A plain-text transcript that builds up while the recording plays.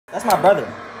That's my brother.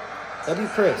 W.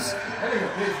 Chris.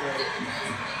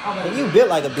 Nigga, you built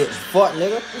like a bitch. Fuck,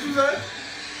 nigga. What you say?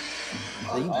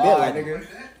 You built like nigga.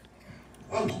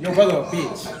 Your brother a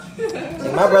bitch.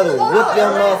 Nigga, my brother will whoop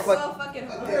your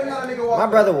motherfucking. My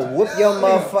brother will whoop your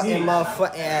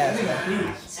motherfucking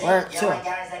ass. Where to?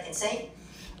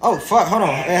 Oh fuck! Hold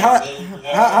on. Hey, how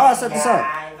I set this up?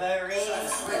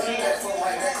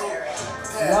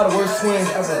 A lot of worst twins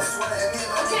ever.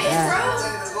 Yeah.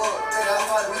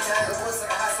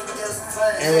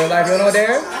 In real life, you know what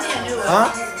there?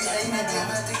 Huh?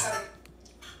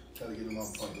 Trying to get him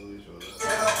off the phone.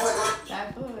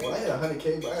 Well, I had 100K,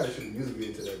 but I gotta shoot a music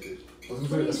video to that bitch.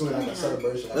 That's when I got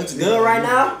celebration. Looks good right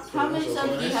now. How many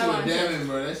subs do you have on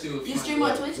Twitch? You stream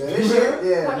on Twitch?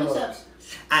 Yeah. How many subs?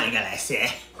 I ain't got that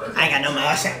shit. I ain't got no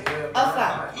more shit. Oh,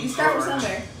 fuck. You start from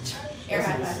somewhere. Air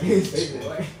high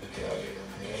five.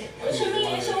 What you mean?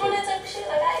 Ain't you on that type of shit?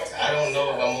 Like, I don't know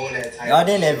if I'm on that type. Y'all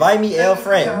didn't invite me, L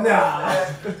friend. Nah.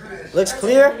 Looks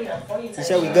clear? He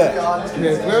said we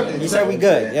good. He said we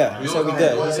good. Yeah, he said we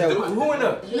good. He said Who in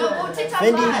up? No, go on TikTok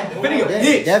Fendi. Live.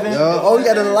 Fendi. Devin. Oh, you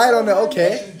got the light on there.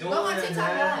 Okay. Go on TikTok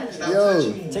Live.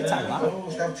 Yo. TikTok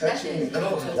live. That shit.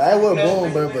 I would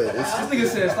boom, bro, but it's This nigga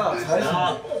said stop.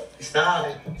 Stop.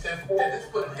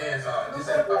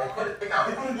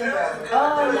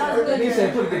 Oh, that was good. He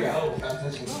said put a dick out.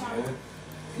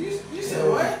 You said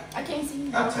what? I can't see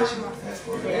you.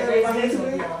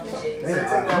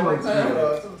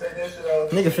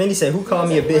 Nigga Fendi said, who called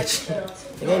me a bitch?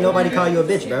 Ain't nobody call you a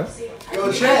bitch, bro.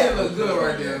 Yo, chat look good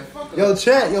right there. yo,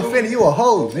 chat, yo, Finny, you a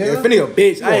hoe, nigga. Yo, Finny a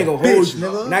bitch. I ain't gonna hold bitch, you.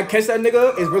 nigga. When I catch that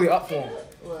nigga, it's really up for him.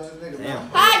 Damn.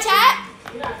 Hi, chat.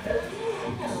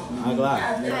 I'm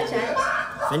glad. Hi, chat.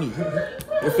 Fendi.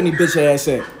 What Finny bitch ass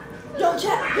said? Yo,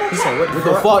 chat. Yo, He said, what What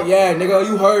the fuck? Yeah, nigga,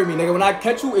 you heard me, nigga. When I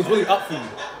catch you, it's really up for you.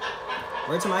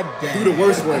 Where to my dad? Do the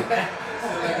worst way.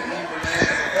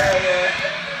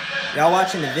 Y'all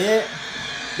watching the vid?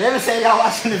 Never say y'all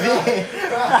watching the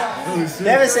vid.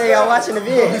 Never say y'all watching the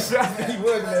vid.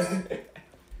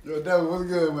 Yo, Devin, what's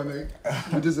good, my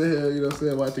nigga? We just in here, you know what I'm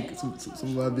saying, watching some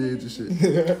of my vids and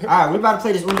shit. Alright, we about to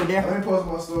play this Uno there. I ain't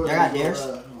posting my story. Y'all got theirs? I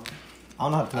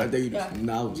don't know how to play. I think you Yeah.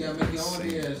 nah, I was Yeah, make your own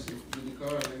ass with the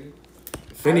car, nigga.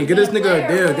 Finny, get this nigga a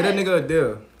deal. Get that nigga a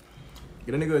deal.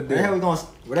 Get a nigga a Where the hell deal.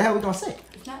 we gonna sit?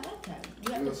 It's not like that. You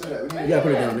You have gonna to say that? You gotta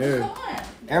put it down there. Come on.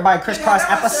 Everybody crisscross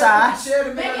apple side.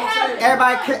 Make it happen.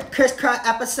 Everybody crisscross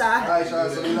apple side. Alright, y'all,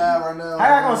 so we live right now. How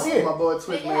y'all gonna see it? My boy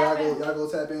Twitch, man, y'all go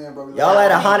tap in, bro. We Y'all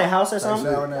live. at a haunted house or Live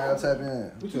something? right now, y'all tap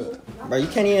in. Bro, you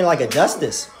can't even like adjust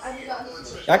this.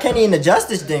 Y'all can't even adjust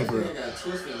this thing, bro. Got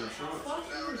twisted in the trunk.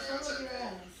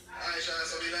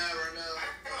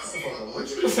 What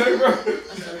you say, bro?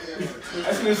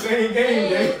 That's the same game,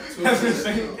 dude. That's the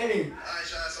same game.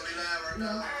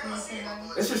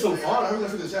 That shit's so far. I'm gonna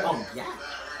see the chat. Oh, yeah.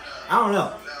 I don't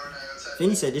know.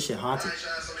 Finny said this shit haunted.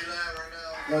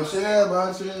 Yo, chill,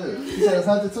 bro, chill. You said it's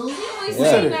hunted too? He only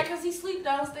Yeah. saying that because he sleep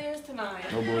downstairs tonight.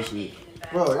 No bullshit.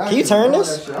 Bro, y'all Can you turn know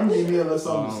this? that shit. I'm giving you a little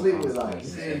something to sleep with, like.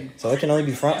 So it can only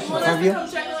be front You want us to view? come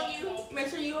check on you? Make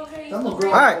sure you okay? I'm a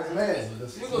grown Alright. ass man.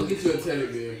 We're gonna get you a teddy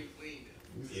bear.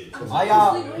 All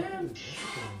y'all, Sleep with him?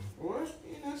 What?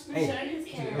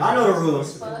 hey, y'all know the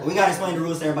rules. We gotta explain the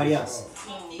rules to everybody else.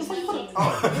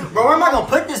 Bro, where am I gonna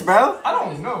put this, bro? I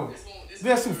don't know.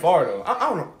 That's too far though. I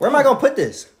don't know. Where am I gonna put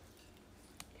this?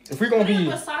 If we're gonna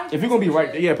be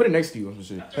right there, yeah, put it next to you. Or some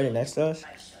shit. Put it next to us.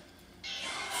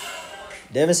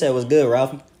 Devin said what's good,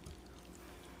 Ralphie.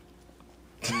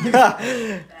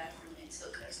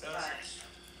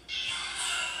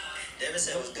 Devin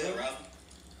said what's good, Ralphie.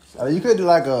 I mean, you could do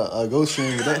like a ghost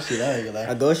stream with that shit. I ain't gonna lie.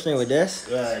 A ghost stream with this.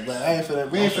 Right, but I ain't finna.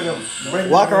 We ain't finna bring.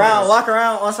 Walk around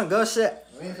on some ghost shit.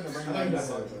 We ain't finna bring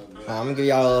that. I'm gonna give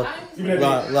y'all a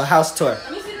little house tour.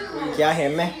 Can y'all hear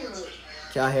me?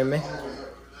 Can y'all hear me?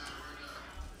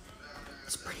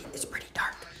 It's pretty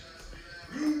dark.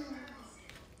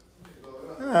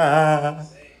 Ah.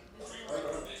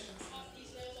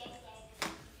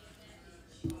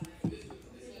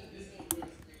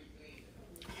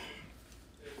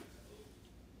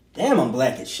 Damn, I'm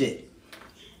black as shit.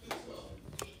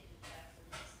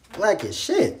 Black as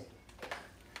shit.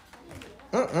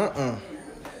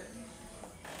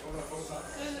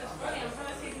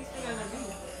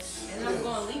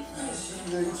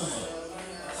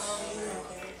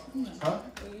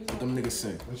 Them niggas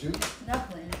sick. What you? Not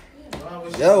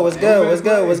playing. Yo, what's good? What's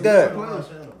good? What's good?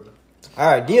 All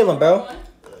right, dealing, bro.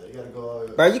 You gotta go.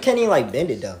 Bro, you can't even like bend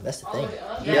it though. That's the thing.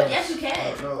 Yeah, yes, you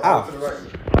can. No, Ow. to the right.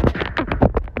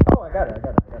 Oh, I got it.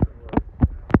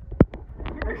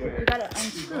 You gotta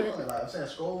unscrew it. I'm saying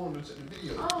scroll on the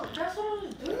video. Oh, that's what I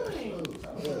was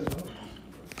doing.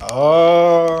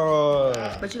 Oh.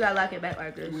 But you gotta lock it back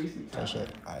like this. That shit.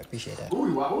 I appreciate that. Who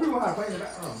we want to play in the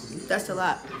background? That's a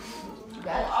lot. You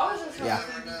got it? Yeah.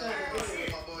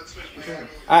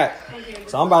 Alright.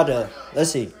 So I'm about to,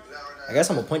 let's see. I guess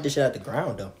I'm gonna point this shit at the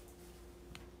ground though.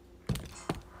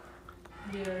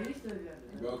 Yeah, he still got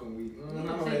it. Welcome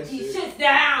week. Take these shits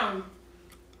down.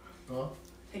 Huh?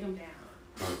 Take them down.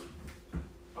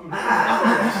 I'm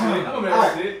Ah.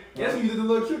 that shit. Guess when you did the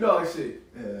little cute dog shit.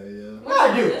 Yeah. What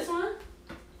I do? This one?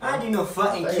 I do no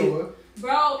fucking Hey, cute. what?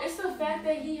 Bro, it's the fact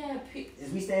that he had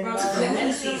Is we standing Bro, by it's the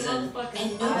the season.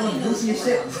 Motherfucking Lucy and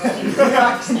shit.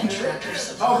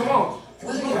 Oh, come on.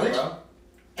 What's going on, bro?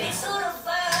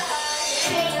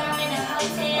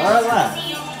 Alright, laugh.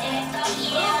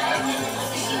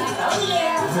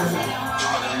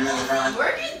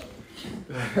 Working?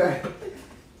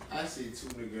 I see two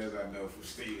niggas I know from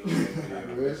Steel.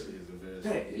 That shit is the best.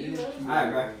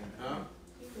 Alright, bro. Huh?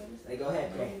 Hey, go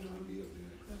ahead, bro.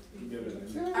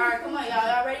 Alright, come on,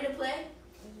 y'all ready to play?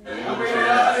 I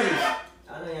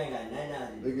know you ain't got nothing out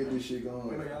of Let's get this shit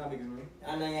going. it.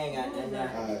 I know you ain't got nothing out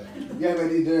of Alright. Yeah, man,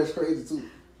 these dares crazy too.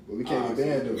 But we can't get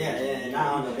banned though. it. Yeah,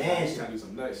 not on the band shit. Gotta do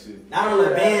some nut shit. Not on the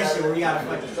band shit where we gotta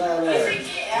fucking.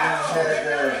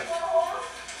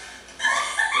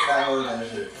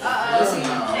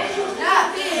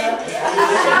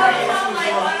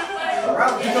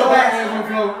 Get your black ass on the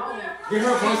floor. Get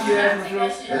her pussy ass on the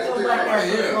floor. Get your black ass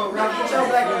on the floor, bro. Get your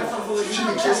black ass on the floor. Get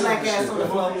your black ass on the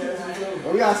floor.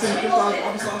 We gotta send the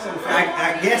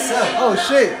I guess so. Oh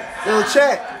shit. Yo,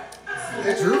 check.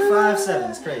 Drew 5'7".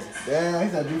 It's crazy. Damn,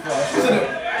 he's not Drew 5'7".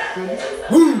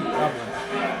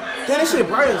 Damn, this shit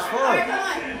bright as fuck.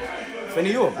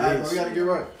 Finny, you a Alright, bro, we gotta get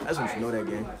right. That's when you know that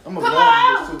game. I'm gonna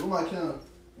vlog this too. Who my camera?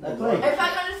 Let's play. If I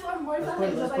got this for more, if I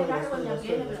make somebody back when y'all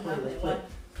get it,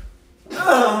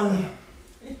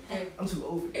 I'm too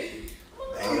old for that shit.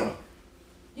 Damn.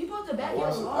 you supposed to back your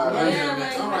Alright, wall. I'm right here,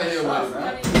 man. I'm right here, man.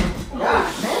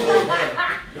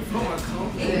 The floor is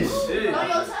cold. Shit. On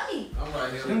your tummy. I'm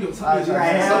right here. Them your Alright, tummy. you Right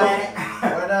right now, now, man.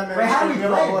 Right now, man. Wait, how do we play,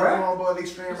 bro? Come on, boy.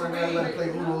 Extreme right now. Let him play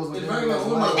Who Knows with It's them. regular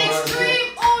Uno, bro.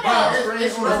 Extreme Uno.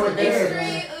 Extreme Uno with Dare.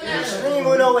 Extreme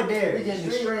Uno with Dare. You getting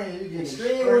extreme. You getting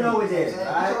Extreme Uno with Dare. Get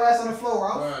your ass on the floor, bro.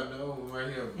 Bro, no, I'm right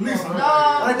here.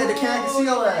 I think the cat can see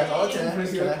your ass all the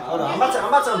time. Hold on, I'm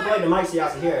about to unplug the mic so y'all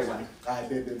can hear everybody. Alright,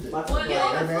 bet. About to Hey,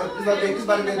 unplug. man, this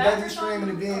about to be a deadly stream in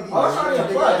the BNB. Oh, it's already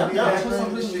unplugged. I'm done.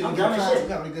 I'm done with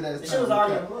shit. This shit was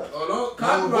already unplugged. Oh, no.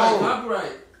 Copyright. They want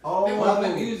to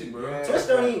play Oh, music, bro. Twitch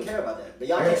don't even care about that. But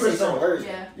y'all can't say certain words.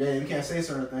 Yeah. yeah, you can't say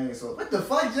certain things. So what the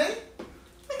fuck, Jay?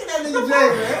 Look at that nigga Jay,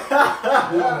 man.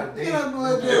 Look at that boy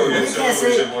Yo, Jay. You you can't too, say-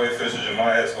 it's your boy Official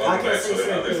Jemias. I Welcome can't back say to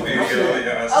another certain video. things. You know what I'm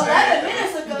 11 saying?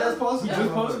 minutes He ago. just posted. You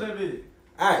just posted that video.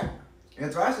 Alright.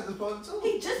 And Thrash just posted too.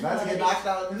 He just Not to posted get it. knocked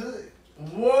out in the hood.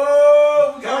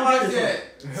 Whoa, we Come gotta watch on, that.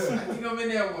 I think I'm in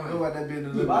that Know one. about that being in the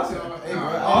hood. Box it. Hey, bro.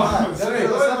 Oh, That be a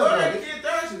little celebrate. Get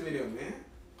Thrash's video, man.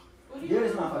 Hear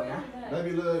this motherfucker now. That be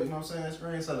a little, you know what I'm saying,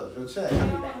 screen setup. Yo, chat. Nice You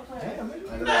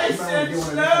might want to get one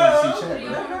of their phones to see chat, bro.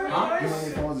 Get one of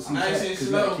their phones to see Nice chat. and 'Cause you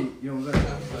slow. gotta keep, you know what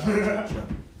I'm saying?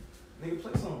 Nigga,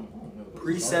 play some.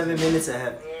 Pre 7 minutes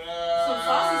ahead. Some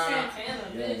saucy Santana,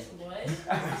 bitch.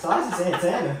 What? Saucy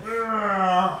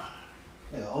Santana.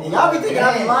 Yeah, And y'all be thinking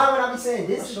I be lying when I be saying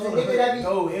this is the nigga that be.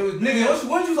 No, it was nigga.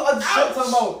 What you other shit talking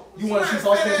about? You want to see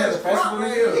saucy Santana at the festival,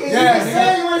 nigga? You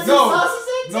said you want to see No. Saucy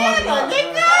Santana,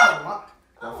 nigga.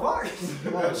 The fuck?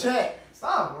 Come on, chat.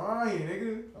 Stop lying,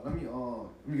 nigga. Let me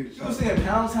get the You was singing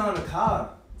Pound Town in the car.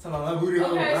 Talking about my booty on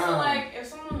the Okay, so ground. like, if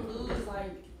someone loses,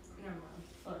 like, never mind.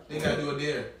 Fuck. They gotta do it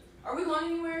there. Are we going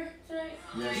anywhere today?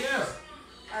 Yeah. Alright,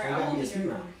 Gotta I be won't a be speed there.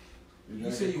 round.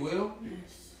 You say you will?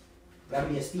 Yes. Gotta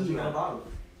be a speed round.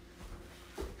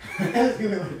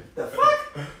 The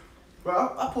fuck?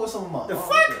 Bro, I pulled some of my The arms,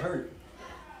 fuck? shit hurt.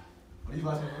 You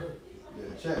watching it?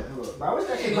 Yeah, chat. Hold up. Bro, I wish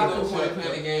that They shit ain't popped gonna up try to on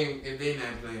play the game if they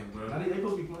not playing, bro. Nah, they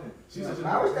supposed to be playing. She said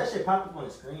Bro, I wish that shit popped up on the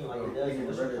screen like it does Nigga, on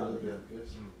the ready to show. look at this.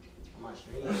 On my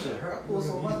screen. That shit hurt. I pulled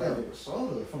some of my damn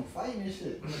shoulder from fighting and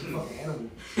shit. Fucking animal.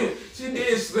 She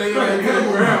did slay on the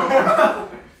ground.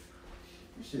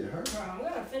 This shit hurt. Bro, I'm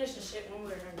gonna finish the shit one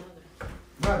way or another.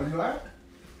 Bro, you alright?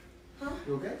 Huh?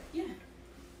 You okay? Yeah.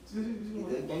 You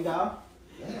good, gang dog?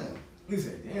 Damn. He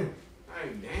said, damn. Hey,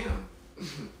 damn.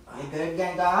 You good,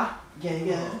 gang dog? Gang,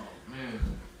 gang. Man,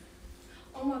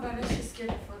 Oh my god, that shit scared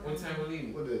the fuck what out time of me. we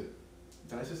leaving? What the? Did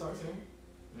that shit start saying?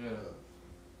 Yeah.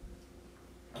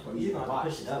 You just gonna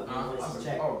push it up. You want to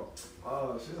check.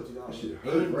 Oh, shit's up to y'all. That shit Hey,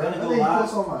 hurt, you bro. I gonna go think you live? put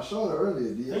some on my shoulder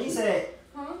earlier, D. Then you said,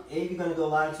 Huh? if you're gonna go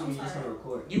live to, you just gonna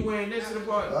record. You wearing next to the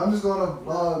party? I'm just gonna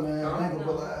vlog, man. I ain't gonna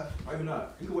go live. Why you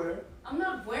not? You can wear it. I'm I'm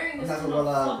not wearing this I'm to not no gonna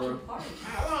lie, fucking bro. party.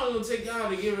 How long will it take y'all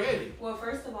to get ready? Well,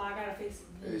 first of all, I gotta fix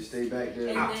Hey, this. stay back there.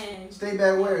 And then Stay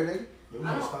back where, nigga?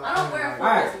 I don't wear a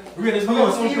Alright, we're gonna Come on,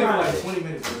 only speed play for round like it. 20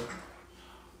 minutes, bro.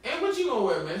 And what you gonna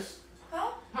wear, miss?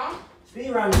 Huh? Huh? Speed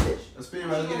around this bitch. Let's spin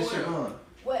around, get this shit going.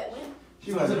 What? When?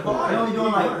 She was To the like, bar. We're only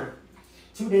doing like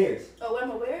 2 dares. Oh, what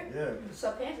am I wearing? yeah.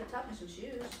 Some pants and top and some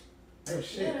shoes. Oh, Yeah,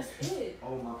 shit. that's it.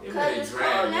 Oh my. They Cause ready it's to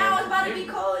cold drag, now. man. It's about to be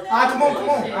cold now. Alright, come on, come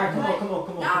on. Alright, come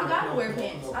on. Now I gotta wear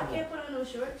pants. I can't put on no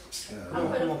shorts. I'm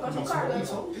putting on some cargo.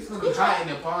 It's gonna be hot in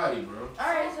the party, bro.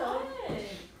 Alright, so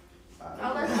What?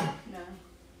 I'll let you. No.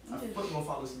 I'm fucking gonna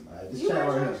fall asleep. Alright, this You chat wear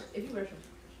right here. shorts? If you wear shorts.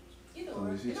 Either Oh,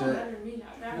 way, she it don't check. matter to me. I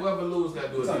got Whoever lose gotta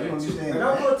do it. So you again. understand? But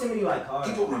don't put too many like cards.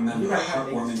 People remember You got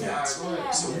heartwarming cards. nights. Alright, go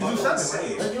ahead. So You do buckle and something,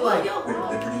 save Let's do like Yo, with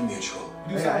Liberty Mutual.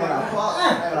 Hey, when I pause, Yeah,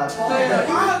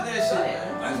 pause that shit.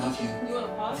 I love you. You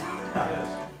wanna pause?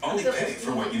 Only pay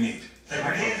for what you need. I'm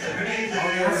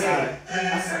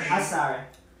sorry.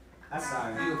 You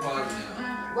can pause it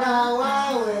now.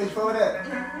 Wow, wait for that.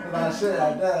 About shit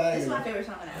like that. It's my favorite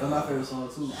song That's now. my favorite song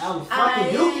too. I'm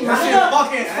fucking dookie, That shit man.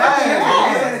 fucking Ass,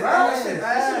 ass, bro.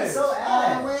 That shit is so I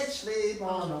ass. went sleep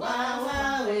on the wild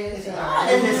west.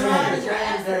 And this man is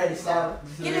dirty, so.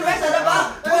 Get the rest of the box.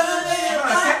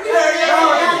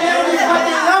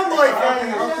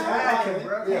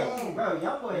 Bro,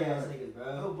 young boy ass niggas,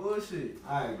 bro. No bullshit.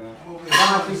 Alright, bro. I'm over Y'all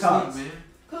have here 3 cards. man.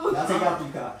 Y'all take out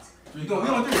 3 cards. We don't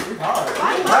do 3 cards.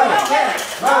 Why you Bro, doing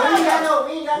we that?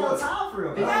 ain't got no time for real,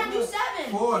 We bro. gotta do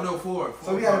 7. Four.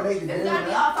 So we gotta make the It's deal. gotta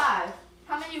be all 5.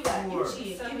 How many you got? Give me Four.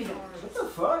 shit. Give me them. What the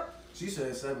fuck? She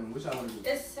said 7. Which I want to do?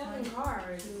 It's 7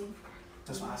 cards.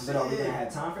 That's why I But are we gonna said.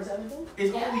 have time for 7 things?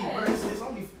 It's only, bro, it's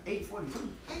only 8:42.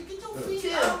 Hey, get your Two.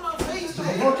 feet out of my face,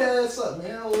 man. Hook your ass up,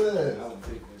 man. What is I that? won't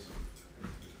take that shit.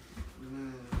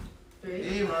 Man, 3.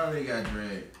 Dave already got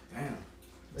dragged. Damn.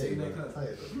 Take that that cut. cut.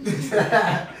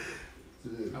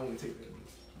 I won't take that.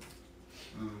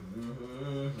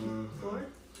 4.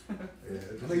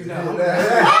 Nigga, nah, I'm-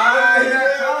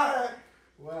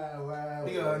 Wow.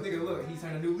 Nigga, look, he's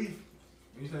turning a new leaf.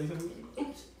 You turn a new leaf.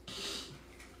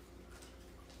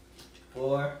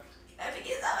 4. Let me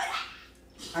get some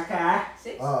of Okay.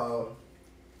 6. Oh.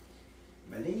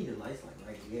 Man, they need the lights like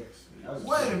right here. That was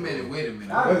Wait a minute. Wait. Bro. You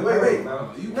Now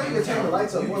you can't can turn the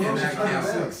lights up. You One cannot motion turn count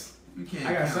it down. 6. You can't I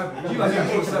got count. 7. I know, You but like you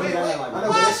can't tell me that I like know, right.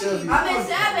 but that shit be- I'm in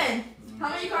 7. How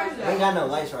many cards you We ain't got? got no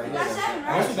lights right You here. got 7,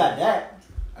 right? Once we got that,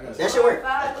 I got that should work.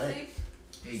 5, 6.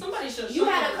 Hey, Somebody should You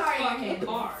show had me a card in your fucking hand.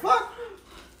 card. Fuck.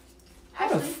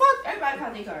 Actually, fuck? everybody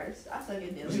caught their cards. I suck at What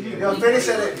you them. get? Yo, Finny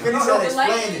said it. Finny said The light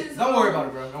explain it. is- Don't worry about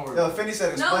it, bro. Don't worry. Yo, Finny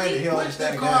said explain it. He don't What's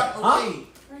understand the the game. card away?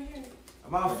 Right here.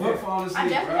 My foot falling asleep, I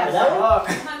definitely bro. got That up.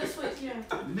 Behind the switch, yeah.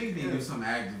 The nigga need to do something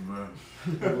active, bro.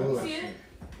 See it?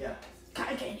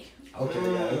 Cotton candy. Okay,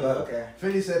 Okay.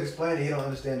 Finny said explain it. He don't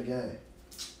understand the game.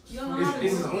 You don't know how to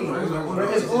It's do it. Uno.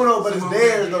 It's Uno, but it's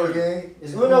theirs though, gang.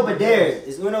 It's Uno but theirs.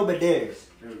 It's Uno but theirs.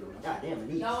 There we go. God damn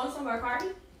it. Y'all want some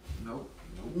Bacardi? Nope.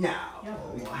 No.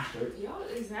 Y'all,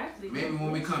 exactly. Maybe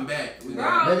when we come back, we Girl.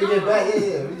 got. Maybe get back.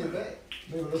 Yeah, we get back.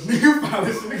 Maybe let's You found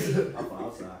this nigga. I'm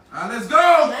outside. Alright, let's go!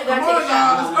 Now you Come gotta on, take a y'all,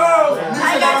 shot. let's go!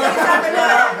 Now you gotta take a shot for doing that.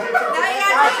 Now you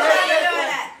gotta take a shot for doing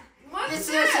that. You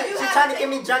see her? She trying to get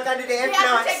me drunk under the You have to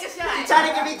influence. take a shot. She trying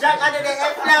to get me drunk under the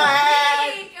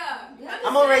influence.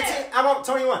 I'm over 18. I'm over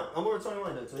 21. I'm over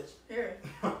 21 though, Twitch. Here.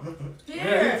 Yeah,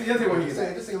 Here. he'll take one just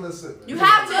here. take a little sip. Man. You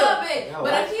have to. Little bit. Yo,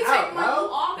 But if he out, take one, bro. you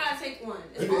all gotta take one.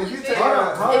 It's If only you fair. take Hold on,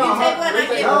 If you take one, I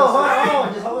get No, one. hold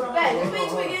on. Just hold on. Bet. Hold on, We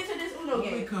hold on. get into this Uno When we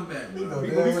game. come back, You know, We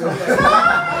damn come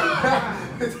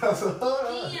well.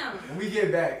 Damn. When we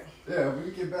get back. Yeah, when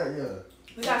we get back, yeah.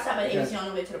 We gotta stop at ABC on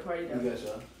the way to the party We though. got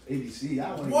y'all. ABC, I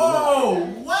want to whoa!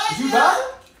 What? You got it?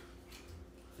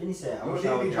 Then he said, I What wish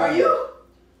did I we was try? Are you?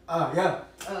 Yeah.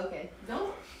 Oh, okay.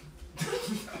 Don't.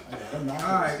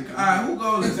 Alright, who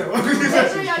goes? Make sure y'all Go, catch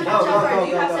your go, cards. Do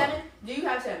you go, have go. 7? Do you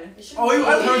have 7? Oh, I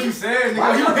heard you said,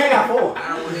 Why you nigga. think I got 4? I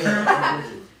don't want to hear.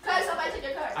 Cause somebody took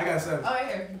your card. I got 7. Oh, right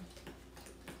here.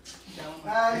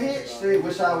 I hit straight.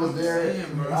 Wish I was there.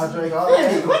 Damn, bro. I drank all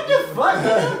What the fuck,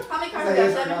 nigga? How many cards you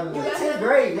got? 7? You You got 10th 7?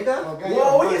 grade, nigga.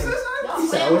 Whoa, what you said, son? He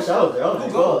said, I wish I was there. I was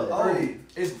like, good.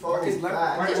 It's Four, it's left.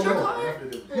 five. Right. Is your over. card?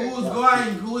 Who's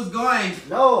going? Who is going?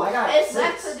 No, I got It's 6.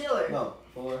 left to dealer. No,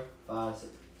 4, 5, 6.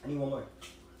 I need one more.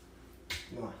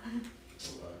 Come on.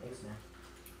 Thanks, man.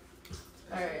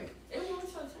 Alright. It was your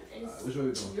turn. It's Which way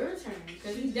we going? your turn.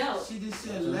 Because he dealt. She just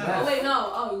said Oh, left. wait,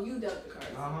 no. Oh, you dealt the card.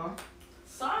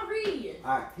 Sorry.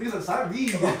 Alright, Niggas are sorry.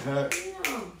 Damn.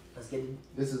 let's get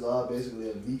it. This is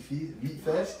basically a meat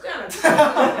fest. You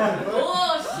gotta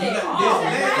bullshit. Oh,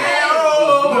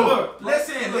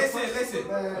 listen.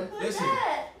 Man. Listen.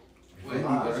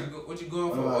 What you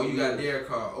going for? Oh, you got a dare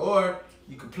card. Or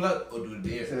you can pluck or do the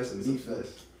dare. That's a deep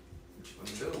fest. What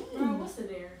you gonna do? Bro, what's the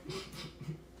dare?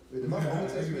 Wait, did my phone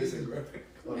text me? Hey,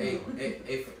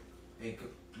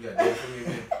 you got dare for me,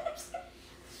 man?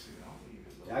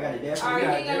 I got a dare. Alright, you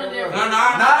ain't got no dare. No.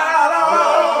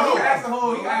 He asked the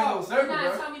whole circle, You're not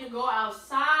bro. telling me to go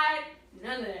outside.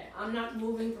 None of that. I'm not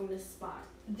moving from this spot.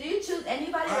 Do you choose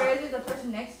anybody or is it the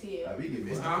person next to you? We get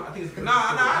missed. I think it's I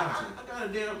got a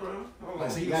dare, bro. Hold on.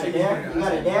 So You got a dare? You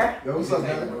got a dare? Yo, what's up,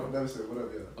 man? Never said, what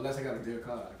up, yo? Unless I got a dear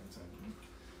card, I can tell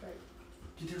you.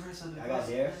 You did right something. I got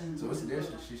dare. So what's the dare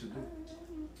she should do?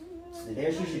 The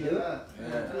dare she should do?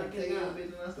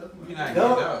 You not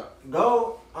Go. getting out.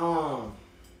 Go,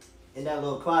 in that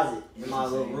little closet in my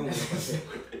little room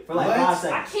for like What? 5 I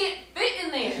seconds. can't fit in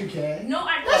Yes, you there. can. No,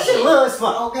 I That shit can't. little as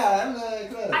fuck. Oh, God, I'm like,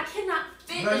 I cannot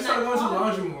fit Bro, in you start that going to the closet.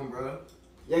 laundry room, bro.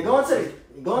 Yeah, go into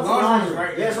the laundry room.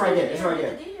 right Yeah, it's right there. It's right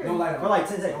there. No light For on. like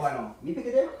 10 No seconds. light on. You pick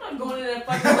it there? I'm not going in that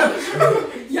fucking room.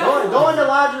 Go in the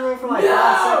laundry room for like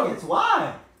 5 seconds.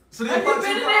 Why? So Have then you plug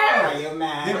been two in cards. there? Are you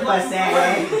mad, Then pussy?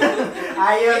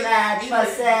 Are you mad,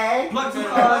 pussy? Plug two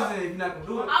cards and if you're not going to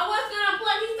do it. I was gonna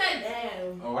plug. He said,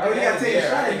 "Damn." Oh, you gotta take a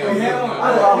shot. I didn't know Hell you no. was I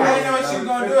gonna do do all it. my I didn't know what she was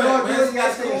gonna do. You That's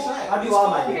gotta take a cool. shot. I do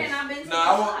all my Okay, days. and I've been to Nah, the I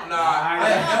won't. side. Nah,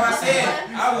 that's what I said.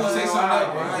 I was gonna say something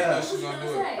else, but I didn't know she was What gonna you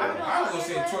do gonna it. say? I was gonna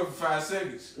say twerk for 5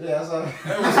 seconds. Yeah, that's all.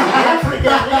 That was I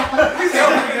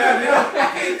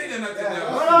can't think of nothing else.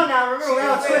 Hold on now, remember we're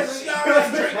on Twitch. She already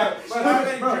drinking. She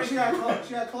already Bro, she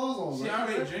drinking. got clothes on, She bro.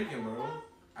 already drinking, bro.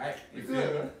 You feel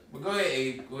good, me? man. But go ahead,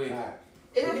 Abe. Go ahead. Alright.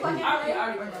 Is it fucking I red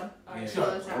already or know. no? Yeah. Sure.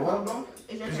 What I'm doing?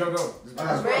 Is your It's turn? your go.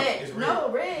 Alright, Red. It's red. No,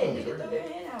 red. You can throw your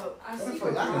hand out. I What the see.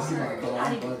 fuck? I can see my color.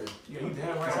 I'm bugging. Yeah, you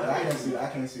damn I right.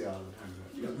 can't see all the time.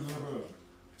 Yeah, bro.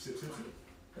 Sit.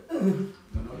 No.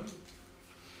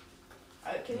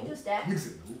 Can we do stacks? You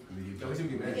said, nope. Let me Yo, get let's see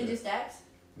back. what We can do stacks.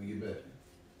 Let me get back.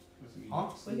 Huh?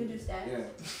 We can do stacks. Yeah. Let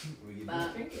me get Bye.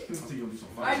 back. Drink it. I'm gonna do some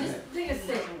fun. Alright, just take a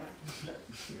sip.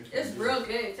 It's real good.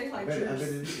 It tastes like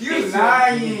juice. You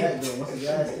lying.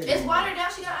 It's watered down.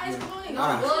 She got ice cooled.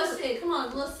 Ah. Little sip. Come on,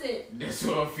 little sip. That's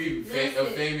what a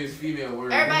famous female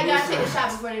word. Everybody gotta take a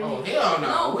shot before they Oh, leave. hell no.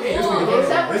 No, Wait, bull.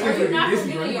 Except for You're not This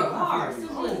gonna is get in your right. car.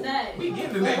 Simple as that. We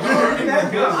getting to that. I'm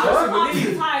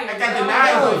fucking tired. I got the bro.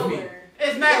 knives with me.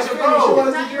 It's not your bro.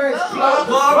 Plug.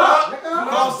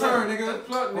 False turn, nigga.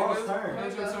 Plug, False nigga. turn.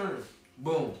 That's your turn.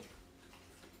 Boom.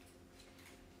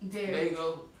 There Dare. you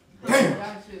go. Who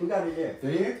got it there?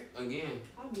 There? Again.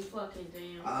 I'll be fucking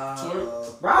damn. Bro,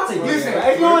 I'll take it Listen,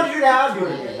 there. If you want to do that, I'll do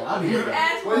it there. I'll do Just it.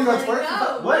 ask What, you for gonna it twerk? to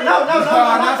go. What? No, not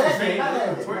not that the thing. same. Not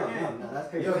that thing. Twerk, No, that's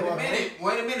crazy. Yo,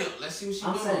 Wait a minute. Let's see what she's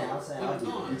I'm doing. saying, What I'll you do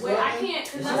doing? it. Wait, I can't.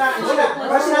 Cause She's that's not,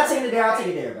 not she's not taking it there. I'll take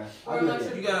it there, bro. I'll do it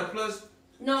there. You got a plus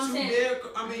No, I'm 2 saying. there?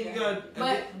 I mean, you got a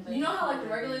But you know how like the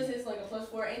regulars is like a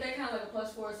 +4? Ain't that kind of like a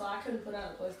 +4? So I couldn't put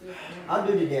out a +3 for him. I'll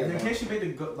do it there, Then bro. can't she make the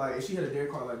go, like if she had a dare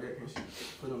card like that? Can she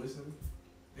put on this thing?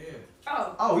 Yeah.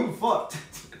 Oh. Oh, you fucked.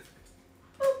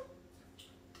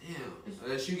 Damn.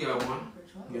 Unless you got one.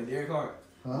 You got a dare card.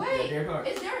 Huh? You got a Wait, dare card.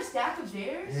 is there a stack of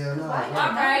dares? Hell no. Why Right. not?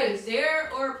 Alright,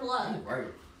 dare or plug? Right.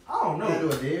 I don't No. Do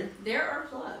know. a dare? Dare or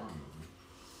plug?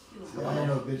 I don't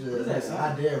know, bitch. What is that? I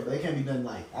dare, but it can't be done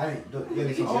like. I ain't give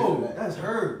me some shit for Oh, that. that's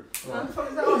her. What the fuck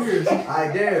is that on here? I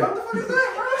dare. What the fuck is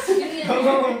that, Give me a bro? Come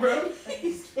dare. on, bro.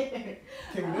 He's scared.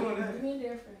 Can't be doing that. Give me a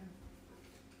dare for him.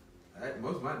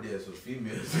 Most of my dads was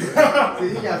females. See, he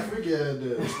got freaky ass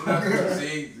dude.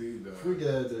 See, dog. Freaky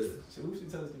ass dude. So who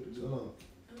should tell us to do? Hold on.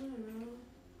 I don't know.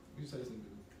 Who should tell us to do?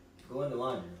 Go in the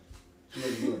laundry. She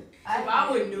wasn't doing it. If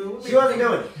I wouldn't do it. She wasn't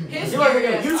doing it. His She wasn't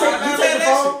doing it. You take the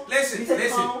phone. Listen, You take the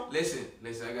phone. listen. I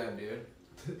got a dare.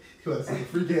 You want to see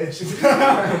freaky ass shit? No.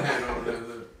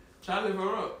 Try to live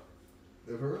her up.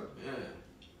 Live her up. Yeah.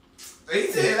 He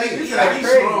said like You he's like like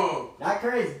crazy. strong. Not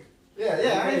crazy. Yeah, I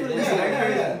ain't Crazy. really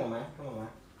yeah. Come on, man. Come on, man.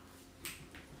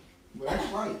 But that's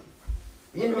right.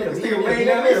 Be in the middle. This Be in the nigga middle. way Be in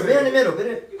the down middle. Be in the there. middle. Be in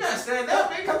You gotta stand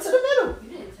up, nigga. Come to the middle. You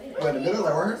didn't say What, in the middle,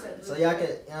 like where? So y'all can,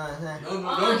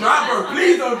 Don't drop her.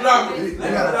 Please don't drop her.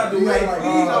 Let her out the way.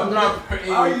 Please don't drop her. I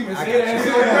don't even say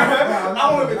that. I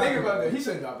won't even think about that. He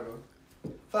shouldn't drop it though.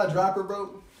 If I drop her, bro,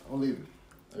 I'm leaving.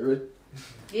 Are you ready?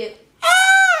 Yep.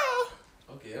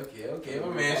 Okay. My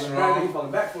man He strong.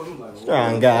 falling back for him. Like,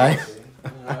 Strong guy.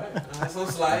 Alright. So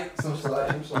slight. Some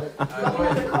slide.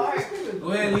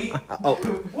 Go ahead, Lee. Oh,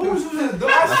 what was you just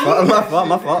doing? my fault.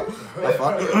 My fault. My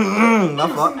fault. the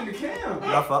cam.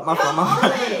 My fault.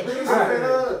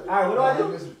 Alright, what do I do?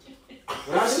 What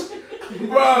do I do?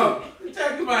 Bro, you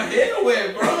taking my head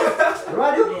wet, bro. What do I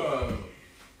do? Bro.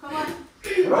 Come on.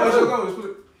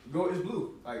 Go, it's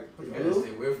blue. Like, put your You gotta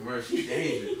stay away from her. She's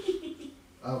dangerous.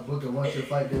 I'll book a one-trip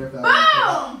flight there if I.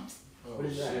 Boom! Oh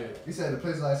shit. He said the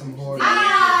place like some horror. Boom!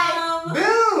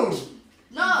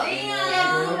 No.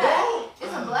 Damn.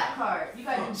 It's a black card. You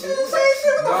gotta do No,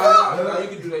 you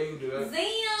can do that. You can do that.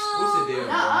 Damn. What's it there?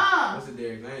 Nuh-uh. What's it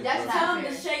there? That's not Tell him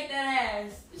fair. to shake that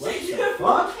ass. What Shake the that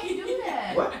fuck? You can't do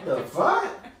that. What the fuck?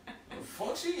 What the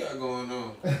fuck she got going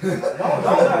on? Don't let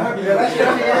her be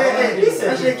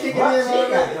that shit kicking in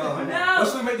already. No. What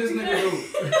should we make this nigga do?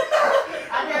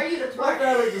 I dare you to Fuck twerk.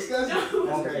 that was disgusting.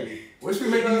 That's crazy. What should we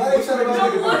make this Don't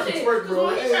nigga watch do? it. Twerk, bro.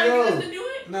 Cause Hey, trying to yo. get us to do it.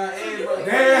 Nah, hey, bro. Damn.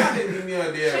 Damn. Didn't give me a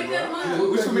idea, Shake that bro. money.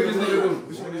 What should we make this nigga do?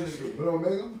 What should we make this nigga do? What don't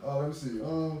make him? Oh, let me see.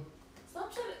 Stop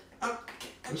shaking.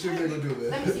 What should we make him do, man?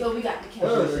 Let me see what we got in the What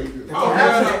camera. should we make him do? Oh,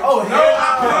 hell no. Oh, hell no.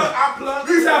 I plugged.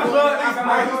 He's not plugged. I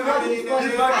know you need to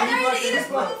eat a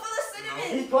spoonful of cinnamon.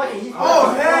 He's plugging. He's Oh,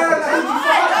 plugging. hell no.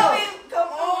 Come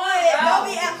on.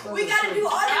 We gotta do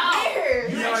all the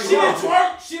beers. She didn't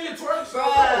twerk. She didn't twerk.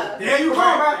 Bruh. Yeah, you Come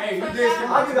on, bro. right. Hey, you did.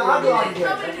 I'll do all the Tell me beers. to do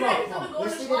Come that. on, Tell me come to on. go in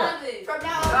Let's the stick it up. closet. From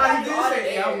now on, Nah, he did say,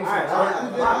 hey, I want All right, some. all right.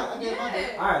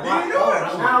 Yeah. All right, You know it.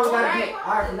 now we gotta do. All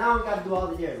right, from now we gotta do all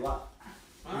the dares. Lock.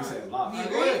 You said lock. Yeah,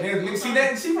 Nigga, see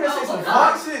that? She finna say some Oh,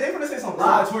 fuck shit. They finna say some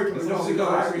Lock. twerking. Let's Let's go. go.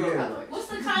 Let's go. What's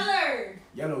the color?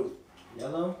 Yellow.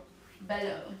 Yellow.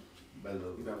 Bello. You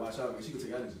better watch out, man. She can take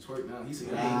y'all niggas to twerk now. He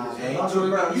said, Nah, hey,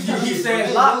 bro. he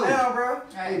said lock down, bro.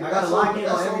 I gotta lock in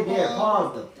on every dare.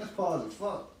 Pause though. That's pause as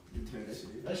fuck. You turn that shit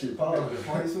in. That shit pause.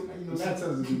 Party soup, man. You know That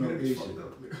tells us you know gay shit. fucked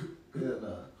up, nigga. Yeah,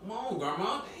 nah. Come on,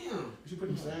 grandma. Damn. What you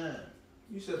putting Sad.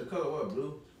 You said the color what?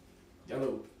 Blue?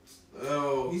 Yellow.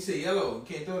 Oh, he said yellow. You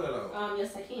can't throw that out.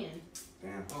 Yes, I can.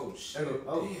 Damn. Oh, shit.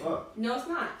 Oh Damn. fuck. No, it's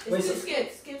not. Wait, It's so-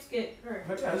 skip. Her.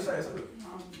 Yeah, that's right.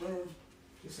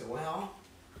 You said, well.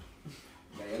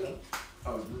 Got yellow?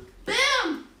 Oh, it's blue.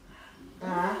 Boom!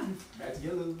 Back to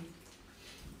yellow.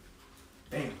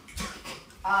 Damn. You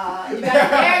got it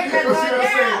there. You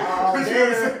got it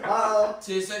there.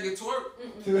 10-second twerk.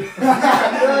 No, He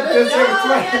said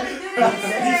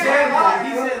lock.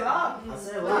 He said lock. I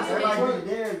said lock. Everybody do the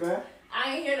dares, bro. I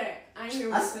ain't hear that. I ain't hear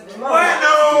what you said. What?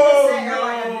 No. I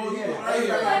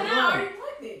already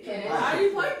plugged it. I already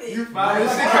plugged it. You fired.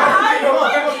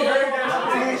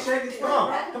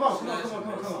 Come on. Go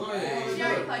ahead. She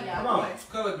already plugged Come out. on.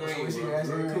 Color green. He's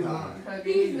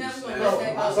never going to No, say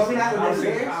so we have to do the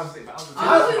dares? I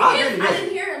didn't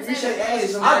hear him You say shake that.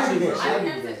 ass. I'll do this. I didn't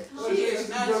hear him say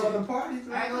that. You go to the party.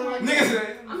 Alright, come on. Nigga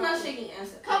said. I'm not shaking ass.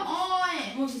 Come on.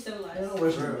 I'm gonna be civilized. Don't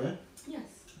waste it, man. Yes.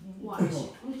 Watch. I'm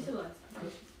gonna be civilized.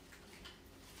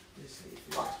 Listen.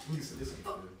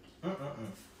 I'm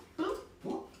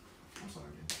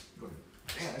sorry, man. Go ahead.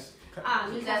 Damn, that's.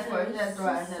 That's where that's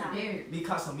right. That's there. Mi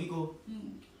Casamigo.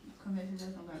 Come here, that's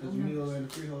okay. Cause you go in the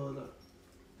freehold up.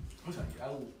 I'm trying to get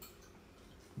out.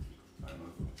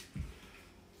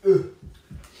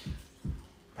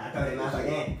 I thought it was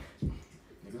again.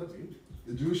 Niggas up to you.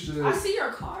 The juice should. I see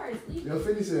your cards. Yo,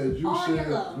 50 said juice All should.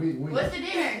 yellow. Wink. What's the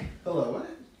dare? Hold on, what?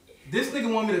 This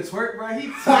nigga want me to twerk, bro. He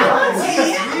What's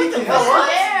tweaking. the dare?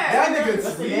 That nigga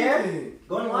What's the dare? tweaking.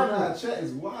 Go in the Nah, laundry. chat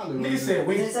is wild. Nigga said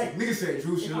wait. 10 seconds. Nigga said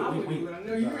Drew should I wink. wouldn't, but I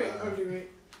know you right.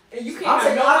 And you I'll can't say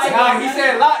have no, no I'll say idea. Nah, he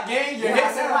said lock, gang. Your Yeah, I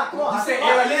head said lock. Come on. He I said said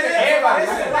lock. everybody. I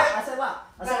said lock. I said lock.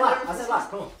 I said lock. I said lock.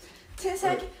 Come on. 10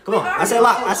 seconds. Come on. I said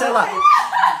lock. I said lock.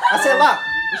 I said lock.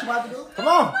 What you about to do? Come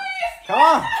on. Come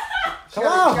on. Come You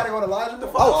on. gotta go to lodge. Oh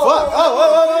fuck. Oh,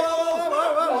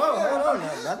 hold on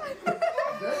now, brother.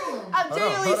 I'm Hold on,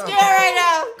 genuinely hold on. scared right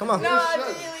now. Come on. No, I'm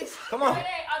genuinely scared. Come on. Hey,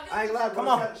 I'll do I ain't glad. Come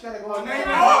on. She gotta go on. Now you it.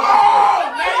 gonna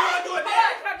do it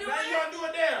there. Can I do Now it? you gonna do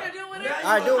it there. Can I do it?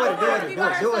 All right, do it with it. Do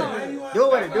it with it. Do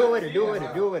it with it. Do it with it. Do it with it. Do it with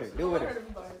it. Do it with it. Do it with it.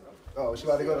 Oh, she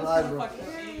about to go to lodge, bro.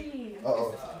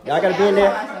 Uh-oh. Y'all gotta be in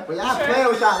there But y'all playing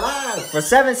with y'all lives. for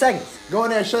 7 seconds. Go in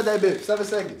there and shut that bitch. 7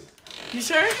 seconds. You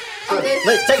sure? Look,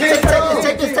 take this.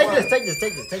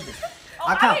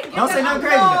 I count. Don't say nothing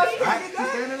crazy. Though. All right.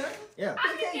 Yeah. I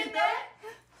can get that.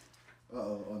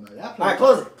 Uh-oh. Oh, no. Y'all All playing. right,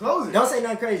 close it. Close it. Don't say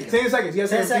nothing crazy. 10 seconds. Yes,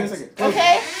 10 10 seconds. seconds. Close it.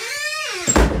 Okay.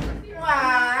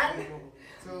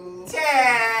 2, 2,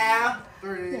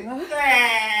 3,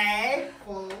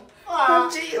 4.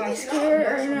 I'm genuinely scared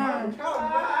right now.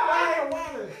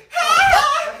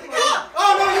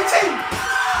 Oh, no, you cheating.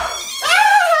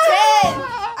 10.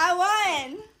 I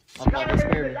won. I'm not. They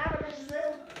scared me.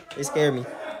 They scared me.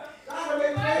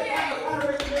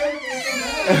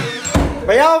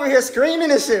 But y'all over here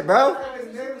screaming and shit, bro.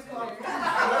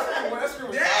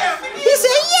 He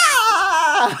said,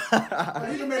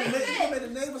 yeah. You made the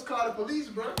neighbors call the police,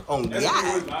 bro. Oh, That's yeah.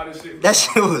 what was loud as shit. That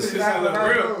shit was. Shit sound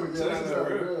like real. Yeah, Shit that's sound like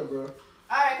not real. real, bro.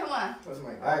 Alright, come on.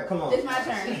 Alright, come on. It's my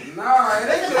turn. Nah, it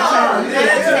ain't your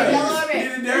turn. Yellow or red? You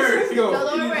did it there.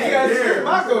 Yellow or red? It's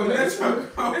my go. That's your go.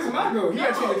 It's my go. He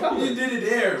got to change the color. You did it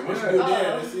there. Once you do it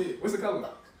there, that's it. What's the color?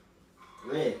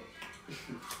 Red.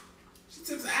 She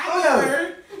took the apple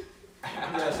there.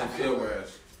 You got some field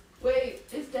wears. Wait,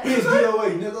 it's that. He's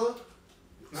DOA, nigga.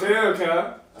 Chill,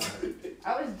 Cal. I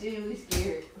was genuinely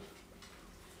scared.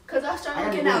 Cause I I started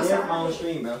gotta looking do it there for my outside. own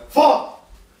stream, bro. Fuck!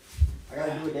 I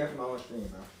gotta do it there for my own stream,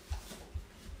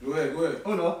 bro. Go ahead.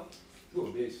 Oh no. You a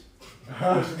bitch.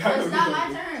 It's not my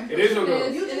turn. It is your go.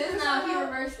 It is now. He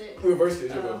reversed it. We reversed it.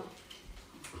 It's your go.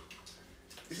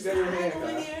 You see that in your hand, Cal?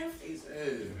 He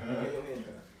said.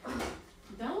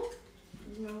 Don't.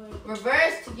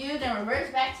 Reverse to you, then reverse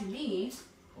back to me.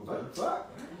 What the fuck?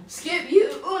 Skip you,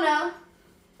 Uno.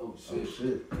 Oh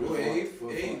Shit. Go ahead.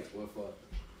 Hey.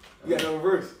 You got no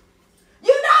reverse. You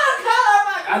know the color of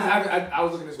my car. I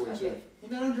was looking this way. Okay. Shit. You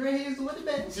know them dreadheads with the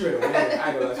best. She ready. I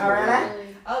go. Alright.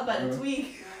 I was about to tweak.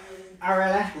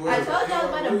 Alright. I told you I was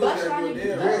about to bust on you.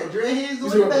 Dreadheads with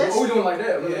What the best. we doing like that?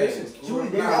 Yeah. Eliminations. Nah,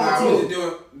 we just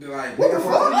doing like. What the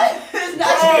fuck? It's not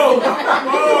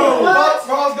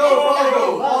Falls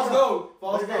go.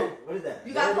 What is that? What is that?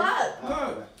 You got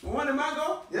plugged. Look, one in my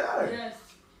go? Yeah. Yes.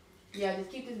 Yeah, just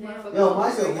keep this motherfucker. Yo,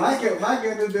 Michael,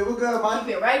 this bit. What's good, Mike?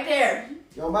 Keep it right there.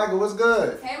 Yo, Michael, what's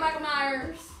good? Hey, Michael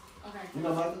Myers. Okay. You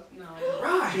know Michael? No.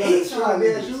 She gotta be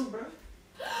a shoe, bro.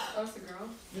 Oh, it's the girl.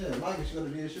 Yeah, Michael, she gotta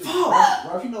be a shoe.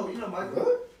 Bro, you know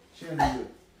Michael. She ain't do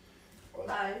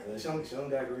Bye. She don't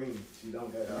got green. She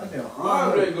don't got. good. Damn.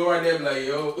 I'm ready to go right there and be like,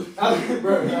 yo.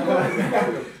 Bro,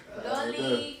 Go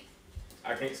league. I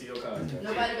can't see your card.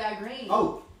 Nobody got green.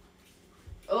 Oh.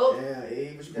 Oh. Yeah,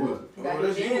 Abe, what you got? Oh,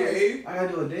 that's you, Abe. I gotta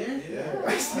do a dance? Yeah. I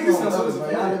don't know,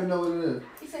 man. I don't even know what it is.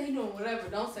 He said he doing whatever.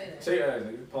 Don't say that. Say your ass,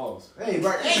 nigga. Pause. Hey,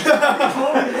 bro. Hey.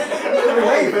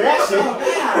 Wait for that shit.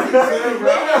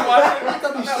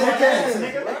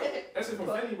 That's it from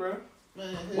Fenty, bro.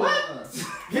 What?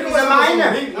 He's a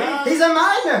minor. He's a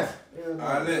minor.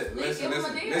 Alright, listen, give him a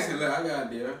dare. look, I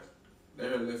got a dare. Let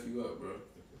her lift you up, bro.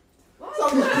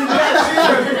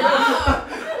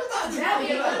 Yeah,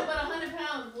 we about 100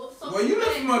 pounds. Well, you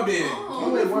lift him up then. You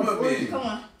lift him up then. Come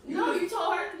on. No, you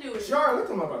told her to do it. Sure,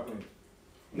 lift him up, I think.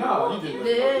 No, you didn't.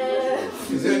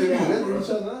 Yeah. Is that the move,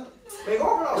 bro? Hey, go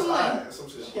over Come outside. Some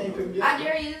shit. Can't pick me I up.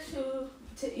 dare you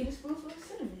to eat a spoonful of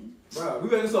cinnamon. Bro, we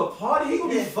got this a party. He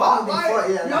gonna be Fuck, fucked, fuck,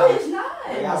 yeah. No, it's not.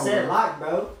 Yeah, I said lock,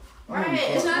 bro. Right,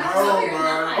 It's not Oh, so you're bro.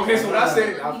 not. Okay, so what I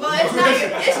said. But it's not your,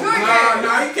 it's your turn.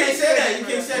 Nah, you can't say that. You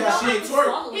can't say that shit twerk.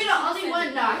 He the only one,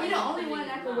 he the only one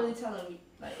that can really tell him,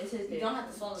 like, it's his You day. don't have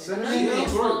to swallow it. Cinnamon No, you ain't can't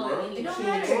twerk, swallow bro. it. It don't She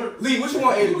matter. ain't twerk. Lee, what you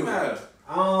want A to do? matter?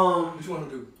 What you want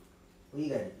to do? What you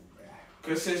gotta do?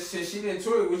 Cause since she didn't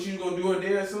twerk, what you gonna do her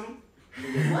there or something? Bro,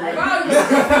 you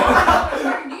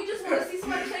just want to see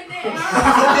somebody shake their ass. Nah,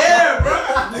 there, bro. I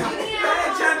Yeah.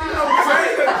 ain't trying to do no You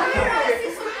twerk. want to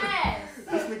see some ass.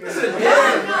 It's a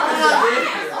dare, bro. It's a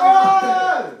dare.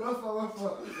 Oh! What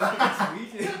fuck?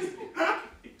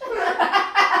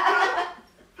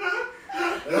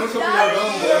 Don't show me that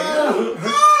gun,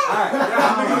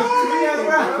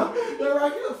 bro.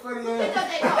 Alright, you're funny Pick ass. up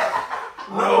that card.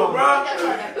 No, bro. Pick up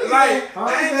that card. Like, I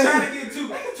ain't trying to get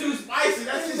too spicy.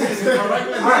 That's just a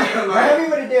regular Alright, dare. hit Like, me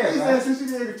with a dare, He bro. said since she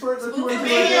didn't twerk, that you and ain't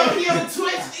then doing he on Twitch.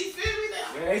 You feel me? Yeah,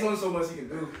 there's only so much he can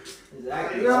do.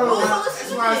 Exactly. Yo, Spoonful of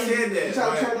That's why I cinnamon. said You that. trying to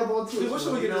Like, turn up on Twitch. What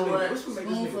should we get this nigga? What should we make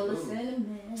this Spoonful nigga of do?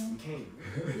 cinnamon. You can't.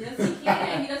 Yes, he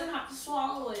can. He doesn't have to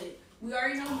swallow it. We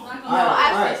already know he's not No, gonna. I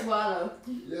Alright. can't swallow.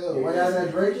 Yo, why y'all not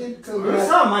drinking? Cause Do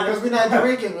something, man. we not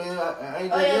drinking, man. I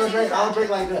ain't Oh, yeah, drink. take a I don't drink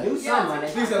like that. Do something,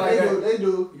 man. Please say like that. They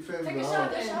do. You feel me? Take a But I shot,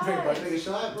 don't- take a Drink, bro. shot. Take a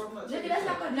shot, bro. I'm not Nigga, taking that's a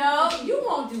not shot. gonna No, you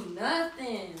won't do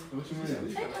nothing. What you mean?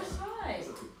 Take a shot.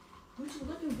 What you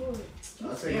looking for? I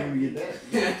say you get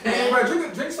that. Hey, bro,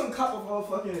 drink some cup of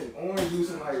fucking orange juice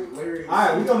and like Larry.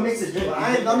 Alright, we gonna mix it. Drink. But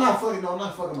I'm not fucking. No, I'm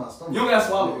not fucking my stomach. You don't gotta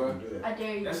swallow, bro. I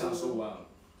dare you. That sounds so wild.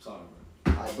 Sorry,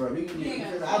 bro. Alright, bro. We can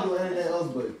get. I do anything else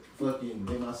but fucking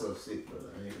make myself sick, bro. I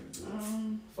ain't gonna do it.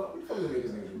 Fuck, what the fuck is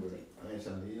this nigga, bro? I ain't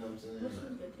trying to. You know what I'm saying? What should we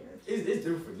get there? It's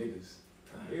different for niggas.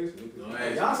 It's for niggas. No,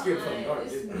 Like, y'all scared of fucking dark.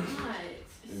 It's It's different. not.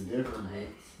 It's different, bro.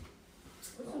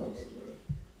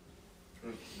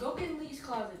 Go get in Lee's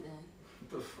closet then.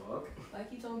 What the fuck?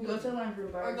 Like he told me. Go to the laundry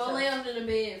room by Or go yourself. lay under the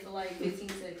bed for like 15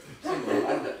 seconds.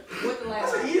 With the light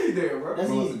That's on. an easy day, bro.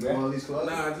 That's easy, bro. One of these clothes.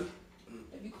 Nah, just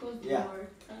If you close the Yeah. door.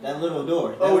 That little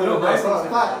door. Oh, no, that's Bro,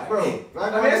 not bro. Right I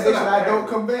now, mean, it's that not I bad. don't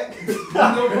come back. I'm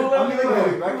gonna pull I'm up.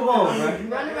 gonna bro. Come on, bro.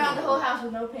 Run around the whole house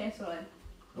with no pants on.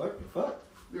 What the fuck?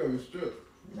 Yo, you strip.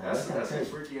 Nah, That's that's some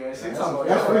kinda freaky ass shit. That's Talking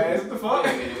freaky. about your ass. What the fuck?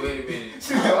 wait a minute.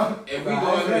 If we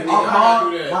go in the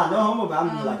Nah, no homo, but I'm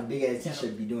gonna do like a big ass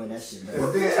t-shirt. Be doing that shit, bro.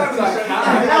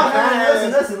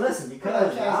 Listen,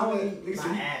 because I don't need my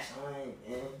ass.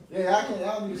 Yeah, I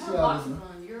don't need to see all this.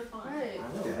 You're fine. I know.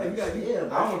 Hey, you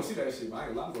gotta, I don't want to see that shit, but I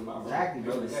ain't lying with my Exactly,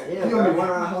 bro. You gonna be running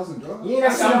around house and drugs? You ain't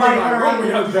never seen nobody running around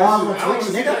with draws on Twitch,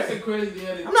 nigga.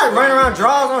 I'm not running around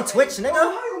draws on Twitch, nigga.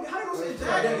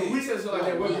 We said so like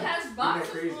that. He has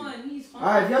boxes on. He's fine.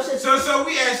 Alright, if your shit. So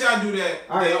we asked y'all do that.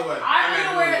 All right. That way. I don't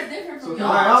know where it's different from y'all.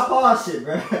 Alright, I'll pause shit,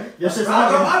 bro. Your shit's long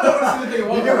enough. I don't want to see the nigga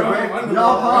walk around.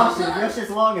 Y'all pause shit. Your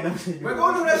shit's long enough. Bro,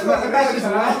 go do that shit. Bro, don't do that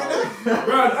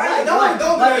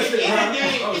shit, bro.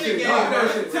 Oh shit, don't do that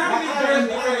shit. Tell me these girls,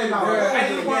 bro. I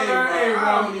just want to learn, hey,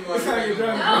 bro. It's how you dress, bro.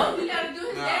 No, you gotta do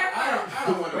his hair first. I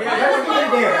don't want to. Let me get it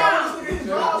there.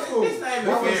 It's not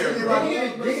even fair, bro.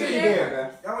 Dig it there, bro.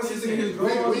 Y'all want to see his We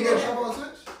get trouble on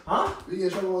Twitch? Huh? We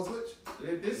get trouble on Twitch?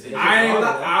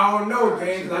 I don't know,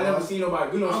 gang, because I never seen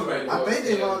nobody do no shit like that. I think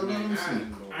they want to let me see.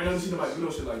 I never seen nobody do no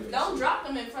shit like that. Don't drop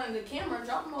them in front of the camera.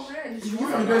 Drop them over there and just You do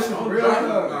that shit for real?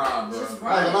 Nah, bro. Just All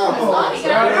right, run. come on. That's all you Bro,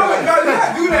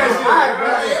 gotta do. you gotta do that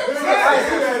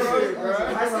shit, bro.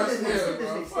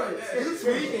 You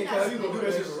tweaking, cuz you gonna do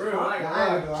that shit for real.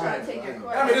 Trying to take your I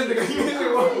court. mean, this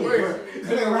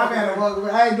nigga walk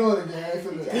away. I ain't doing it,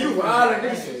 man. You wild and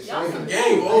this shit. Y'all some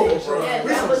Game over, bro. Yeah,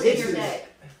 that was in your neck.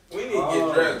 We need to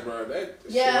get dressed, bro.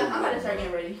 Yeah, I'm about to start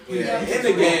getting ready. Yeah, in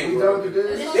the game, You bro. know what it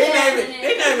is? They not even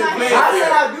playing I said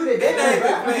fair. I'll do that. They not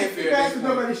even playing fair.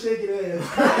 Nobody shaking their ass.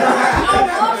 Oh,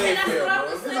 bullshit, that's what I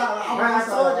was saying. Bro, I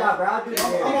told y'all, bro. I'll do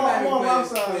that. I'm on my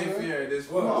side, Playing man. fair this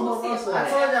I'm one. on my side.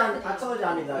 I told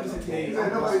y'all niggas. I'll do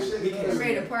that. Nobody shaking their I'm ass.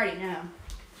 ready to party now.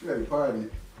 You ready to party?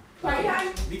 Party time?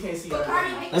 You can't see But that.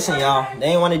 party make Listen, the y'all. party. They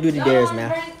ain't want to do the Y'all dares, wanna man.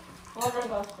 drink? We'll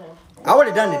drink us then. I would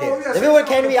have done the dares. If it would have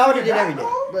came to me, I would have did every day.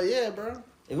 But yeah, bro.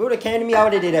 If it would have came to me, I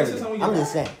would have did every day. I'm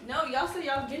just saying. No, y'all said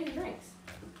y'all getting drinks.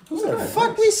 Who the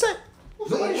fuck we said?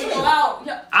 Go out.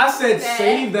 Yeah. I said Bad.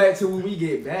 save that till when we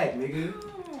get back, nigga.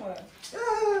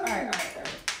 Alright.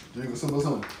 Drink some little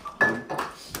something.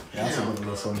 Yeah, I'll some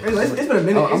little something. It's been a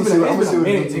minute. I'm It's gonna been a see what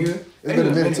minute, it is. nigga. It's been a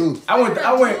minute too. I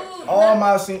went all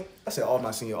my senior. I said all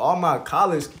my senior. All my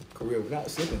college career without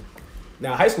sipping.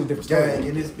 Now high school different story. Gang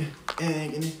in this.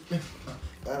 Gang in this. Put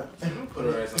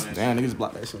her ass on that. Damn, niggas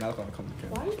block that shit. Now gonna come to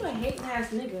Why you a hating ass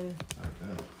nigga?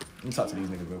 Let me talk to these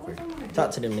niggas real quick. Talk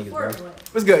to them niggas, bro.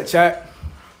 What's good, chat?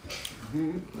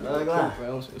 Glad.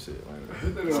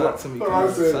 Talk to me.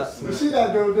 Talk to me. She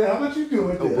not doing that. How much you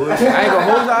doing Oh, there? bullshit. I ain't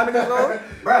gonna hold y'all niggas though.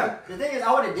 Bro, the thing is,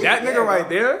 I would have did That it nigga there, right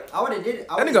bro. there. I would have did it.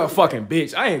 That nigga a fucking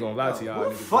bitch. I ain't gonna lie to y'all Who the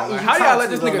niggas. fuck bro. is you How y'all talking let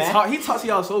this to, nigga man? talk? He talks to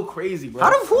y'all so crazy, bro.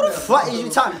 Who the fuck is you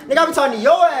talking? Nigga, I be talking to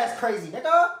your ass crazy,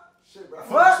 nigga. Shit, bro.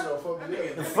 Fuck. Shit don't fuck me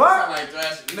up. The fuck? Like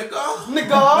trash, nigga.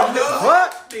 Nigga. What?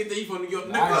 They think you from New York,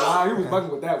 Nah, nigga. he was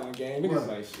bugging with that one, gang. Niggas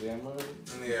like, shit, man.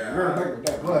 Yeah. With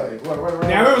that one. What?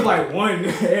 Now it was like one.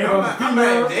 I'm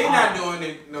not, they not doing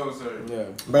it, no sir. Yeah.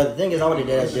 Bro, the thing is, I would have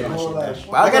did that shit my shit, bro.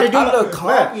 But I gotta do I my look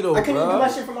cocky though, I couldn't do bro.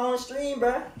 my shit from my own stream, bro.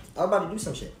 I was about to do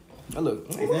some shit. I look,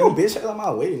 you know, bitch, hell out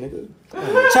my way, nigga.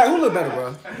 Chat, who look better,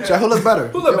 bro? Chat, who look better?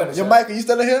 Who look better, Your Chat? mic, are you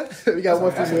still in here? We got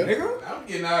one for you. Nigga? I'm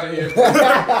getting out of here.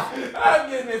 I'm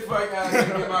getting this fuck out of here.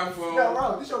 Get my phone. Yo,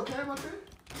 bro, this your camera thing?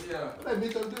 Yeah. What that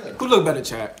bitch up there? Who look better,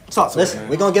 chat? Talk to me, Listen, man.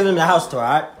 we're gonna give him the house tour,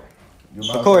 alright?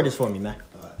 Record this for me, man.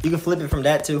 You can flip it from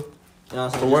that too. You know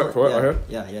what I'm saying? For what? Just- For what? yeah,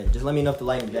 Right here? Yeah. Just let me know if the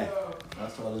lighting is back.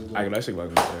 That's what I was doing. I get that shit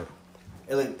like that.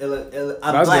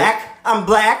 I'm That's black. I'm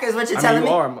black, is what you're telling you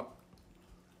me? are.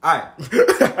 Alright.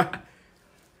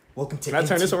 Welcome to Can I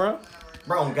turn this around?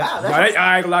 Bro, oh God. No, I ain't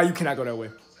gonna lie, you cannot go that way.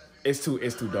 It's too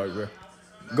dark, bro.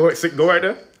 Go right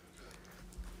there.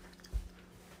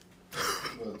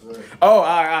 Oh, all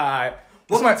right.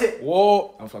 Welcome to-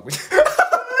 Whoa. I'm fucking with you. Stop,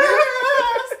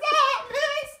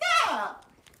 man, stop. All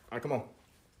right, come on.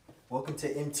 Welcome to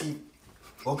MTV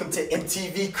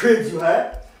Cribs, you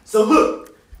heard? So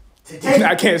look, today.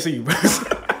 I can't see you, bro.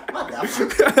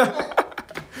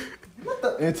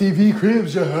 NTV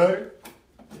Cribs, you heard?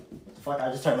 Fuck,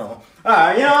 I just turned on.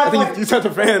 Alright, you know what? I think you turned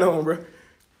the fan on, bro.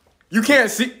 You can't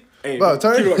see. Hey, Bro,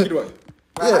 turn Keep it up.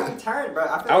 Bro, I can turn, bro. I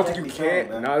feel I don't like think you that can. can,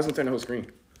 bro. No, this will turn the whole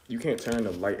screen. You can't turn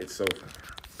the light itself.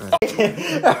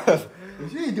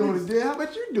 If you ain't doing it, then how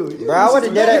about you do it? Bro, I would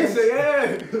have did He that. said,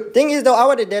 yeah. Thing is, though, I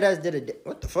would have dead ass did a.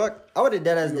 What the fuck? I would have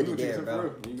dead ass did a dare,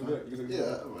 bro.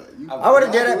 Yeah, I would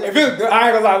have did it. If it's good, I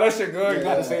ain't gonna lie, that shit good. You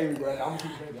got to save me, bro. I'm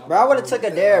Bro, I would have took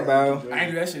a dare, bro. I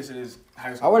ain't do that shit since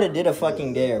high I school. would have did a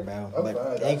fucking dare, bro. But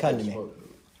it ain't come to me.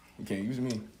 You can't use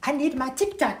me. I need my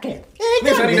TikTok clip.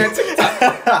 Niggas, I need that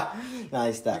TikTok. Nah,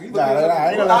 stop. Nah, I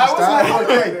ain't gonna let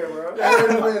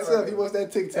you start. He wants that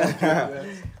TikTok.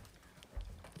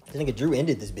 This nigga Drew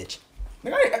ended this bitch.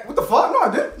 Nigga, what the fuck? No,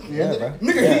 I didn't. Yeah, bro.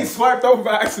 Nigga, he swiped over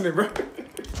by accident, bro.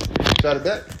 Shot it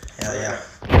back. Hell yeah.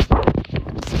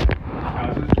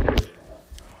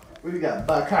 What do you got?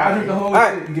 I drink the whole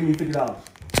Alright. shit and give me $50.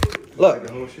 Look.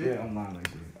 The whole shit? Yeah, I'm lying like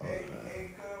shit.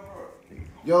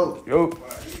 Yo. Yo.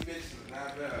 What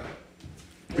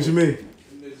you mean?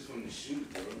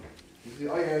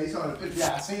 Oh, yeah, you saw the picture.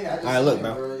 Yeah, I seen it. All right, look,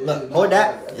 bro. Look, hold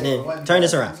that, and then turn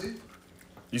this around.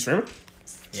 You streaming?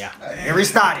 Yeah. And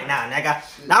restart it now, nigga.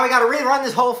 Now we gotta rerun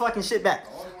this whole fucking shit back.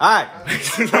 All right.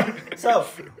 So,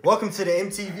 welcome to the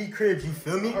MTV cribs. You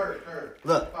feel me?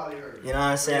 Look, you know what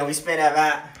I'm saying? We spin that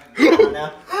right.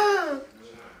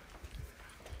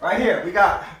 Right here, we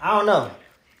got, I don't know.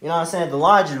 You know what I'm saying? The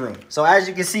laundry room. So as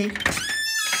you can see,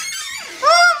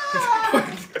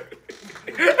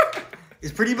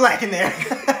 it's pretty black in there.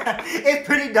 It's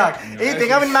pretty dark. You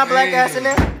think I'm in my black ass in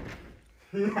there?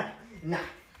 Nah.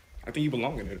 I think you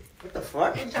belong in it. What the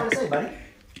fuck? What you trying to say, buddy?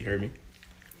 You heard me?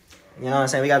 You know what I'm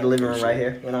saying? We got the living room right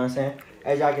here. You know what I'm saying?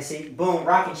 As y'all can see, boom,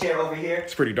 rocking chair over here.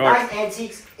 It's pretty dark. Nice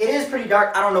antiques. It is pretty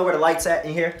dark. I don't know where the light's at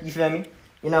in here. You feel me?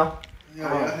 You know?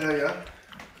 Yeah.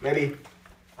 Maybe.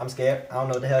 I'm scared. I don't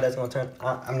know what the hell that's gonna turn.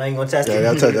 I'm not even gonna test it. Yeah,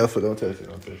 don't touch it. Don't touch it. You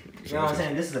know what I'm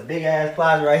saying? This is a big ass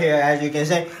closet right here, as you can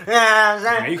see. You know what I'm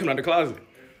saying? Man, you come out the closet.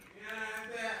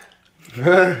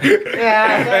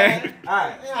 Yeah.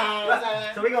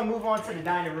 Alright. So we're gonna move on to the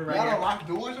dining room right Y'all now. don't lock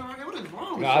doors over here? What is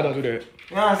wrong with No, I don't do that.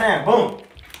 You know what I'm saying? Boom.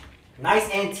 Nice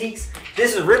antiques.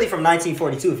 This is really from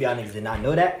 1942, if y'all niggas did not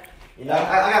know that. You know?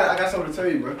 I got something to tell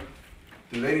you, bro.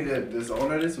 The lady that's the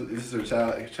owner of this is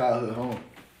her childhood home.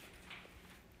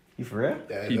 You for real?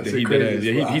 Yeah, He that did shit ass.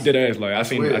 crazy. Yeah, he did ass. Like I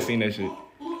seen swear. that shit.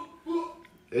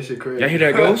 That shit crazy. Y'all hear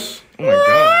that ghost? Oh my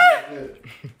god.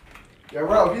 Yeah,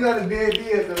 Ralph, you know this BAB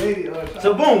is the lady.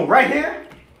 So boom, right here,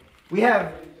 we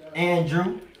have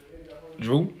Andrew,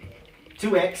 Drew,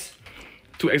 2X.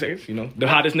 2XX, you know, the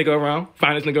hottest nigga around,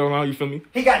 finest nigga around. You feel me?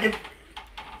 He got the.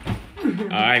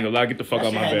 I ain't gonna lie. Get the fuck That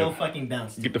out shit my had no bed. fucking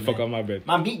bounce. Get the fuck out my bed.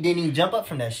 My beat didn't even jump up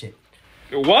from that shit.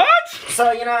 What?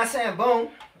 So you know what I'm saying? Boom.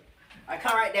 I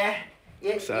come right there.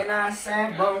 Yeah, you know what I'm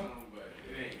saying? Boom.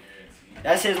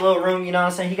 That's his little room, you know what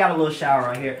I'm saying? He got a little shower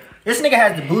right here. This nigga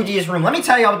has the bougiest room. Let me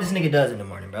tell y'all what this nigga does in the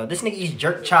morning, bro. This nigga eats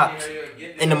jerk chops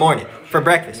in the morning for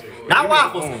breakfast. Not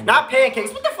waffles, not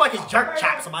pancakes. What the fuck is jerk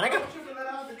chops, my nigga? You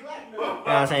know what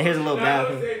I'm saying? Here's a little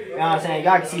bathroom. You know what I'm saying?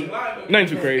 Y'all can see. Nothing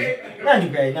too crazy. Nothing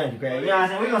too crazy, nothing too crazy. You know what I'm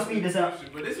saying? We're gonna speed this up.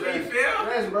 But this way you feel?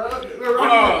 Yes, bro. I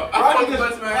fucking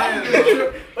bust my ass.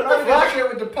 What the fuck here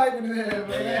with the pipe in his head,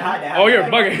 man? Yeah, Oh, you're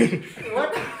bugging.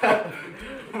 What the?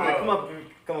 Alright, come on.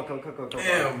 Come.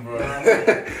 Damn, bro.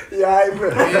 Yeah, I ain't bro.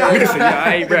 Nigga said, yeah, I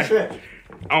ain't bruh.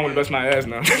 I don't want to bust my ass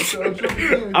now.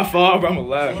 I fall, bro. I'm You know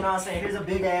alive. what I'm saying? Here's a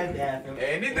big ass bathroom.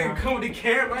 And this nigga come with the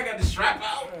camera, I got the strap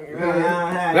out. No,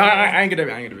 I ain't get that.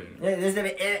 I ain't get that. This is a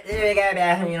big ass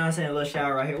bathroom. You know what I'm saying? A little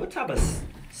shower right here. What type of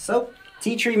soap?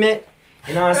 Tea treatment?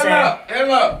 You know what I'm saying?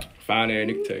 Hell up. Fine ass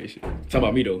nigga tell you shit. Talk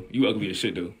about me though. You ugly as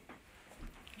shit though.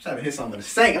 I'm trying to hit something in the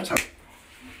sink. I'm trying.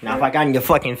 Now if I got in your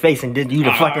fucking face and did you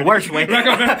the fucking worst way. Like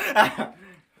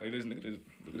this nigga,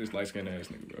 look at this light skinned ass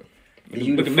nigga, bro.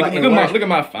 You the Look fucking worst. at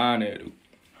my fine ass dude.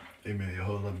 Hey man, your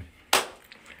whole love me.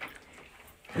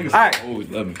 Niggas Alright. always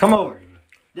love me. Come over.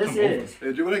 This is.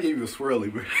 Hey, Drew, what I gave you a swirly,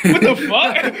 bro? What the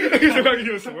fuck? You said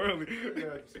you was swirly.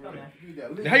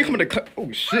 How you coming to cut?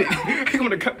 Oh shit! How you coming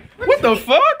to cut? What the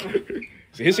fuck?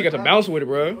 See, his shit got to bounce with it,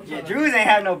 bro. Yeah, Drews ain't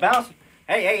have no bounce.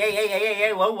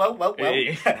 Hey, whoa.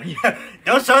 Hey.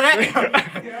 Don't show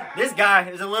that. This guy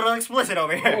is a little explicit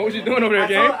over here. What you doing over there,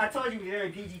 gang? I told you we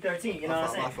very PG-13, you know what I'm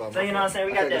saying? My fault. So you know what I'm saying?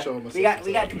 We got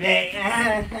the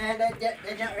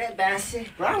that bastard.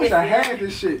 Bro, I wish I had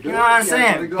this shit, dude. You know what I'm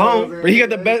saying? Boom. But he got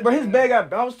the best, bro. His bag got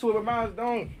bounce to it, but mine's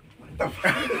don't. What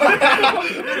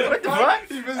the fuck?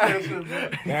 He missed that shit, bro.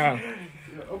 Yeah.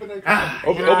 Open that.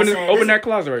 Open that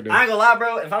closet right there. I ain't gonna lie,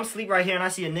 bro. If I'm asleep right here and I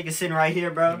see a nigga sitting right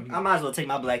here, bro, I might as well take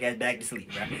my black ass back to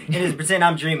sleep, bro. And just pretend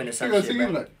I'm dreaming or some shit, bro.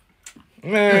 Like,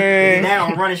 Man. Now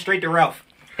I'm running straight to Ralph.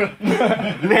 You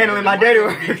handling my dirty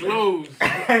work. Close. You You handling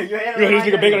got my this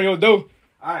nigga banging on dirty your door.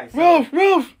 Alright, so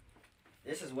Ralph.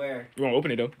 this is where You wanna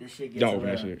open it though? this shit gets Don't open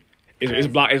that around. shit. It's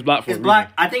blocked. It's blocked for It's a blocked.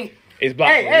 reason. I think. It's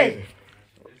blocked for a Hey. reason.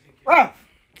 Ralph.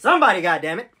 Somebody,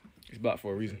 goddammit. It's blocked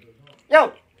for a reason.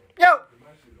 Yo.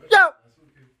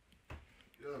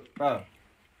 Bro,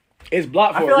 It's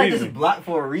blocked I for feel a like this reason. is blocked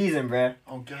for a reason, bro.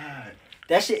 oh god.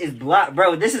 That shit is blocked,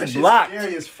 bro. This That is shit's blocked.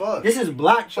 scary as fuck. This is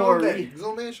blocked Show for him a that. reason.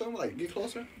 Zoom in, show him, like, get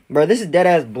closer. Bro, this is dead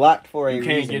ass blocked for a You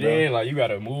reason. can't get bro. in. Like you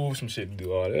gotta move some shit to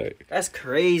do all that. That's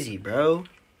crazy, bro.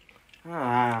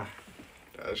 Ah.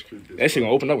 That's creepy. That shit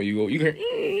gonna open up when you go. You can.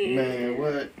 Man,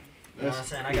 what? You know what I'm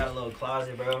saying? I got a little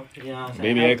closet, bro. You know what I'm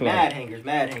saying? Baby, Mad closet. hangers,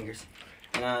 mad hangers.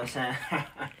 You know what I'm saying?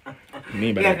 What you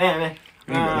mean by Yeah, that?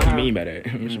 man. What you mean by that?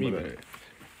 What you mean by that?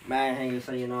 Mad hangers,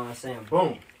 so you know what I'm saying?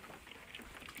 Boom.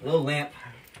 Little lamp.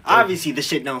 Obviously, this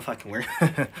shit don't fucking work.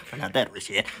 Not that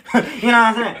rich yet. You know what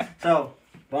I'm saying? So,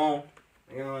 boom.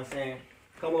 You know what I'm saying?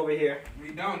 Come over here.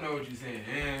 We don't know what you're saying.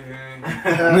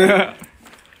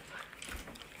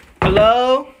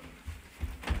 Hello?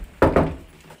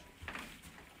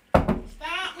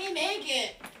 Stop me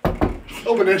naked.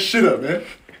 Open that shit up, man.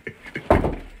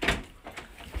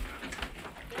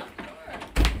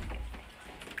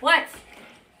 What?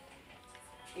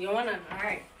 You don't wanna?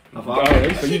 Alright. Oh,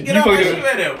 so you Get out my shit, fucking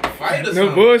ready to fight or no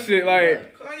something. bullshit.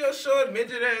 Like, Calm your short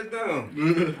midget ass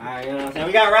down. Alright, you know what I'm saying?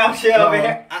 We got Ralph shit over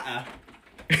here. Come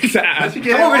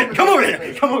over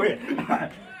here. Come over here.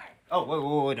 Alright.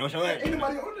 Oh, wait, don't show that. Ain't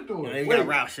nobody on the door. We got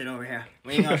Ralph shit over here.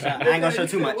 We ain't gonna show, I ain't gonna show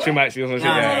too much. too much. She was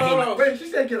Nah, gonna No, wait, she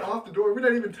said get off the door. We're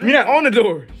not even touching. You're not on the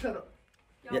door. Shut up.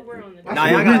 Y'all were on the Nah,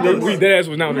 y'all got We ghosts. dead ass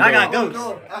was not on the Y'all door. got ghosts.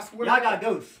 No, I swear. Y'all got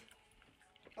ghosts.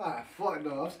 Ah, fuck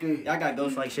no, I'm scared. Y'all got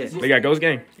ghosts like shit. They got ghost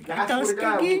gang. I swear to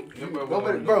God,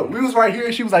 nobody, bro, we was right here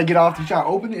and she was like, get off to try to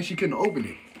open it and she couldn't open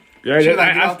it. Yeah, She yeah,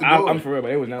 like, get off the door. I'm for real, but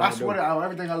it was not I on the swear to door. God,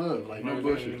 everything I love. Like, no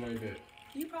bullshit. Like that.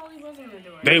 You probably wasn't on the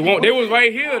door. They won't. They was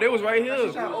right here. They was right She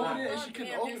here. tried to open it and she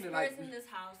couldn't Damn, open this it. Like, person in this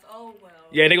house. Oh well.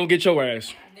 Yeah, they gonna get your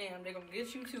ass. Damn, they gonna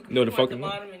get you too. 'Cause No, the you fuck at the they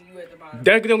bottom and you at the bottom.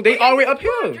 They already up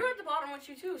You're here. at the bottom with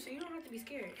you too, so you don't have to be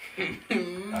scared.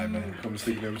 alright, man, come to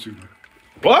sleep there with you, man.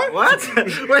 What? What?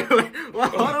 wait,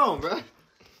 hold on, bro.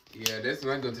 Yeah, that's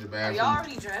when I go to the Are bathroom. y'all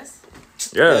already dressed?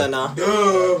 Yeah. nah.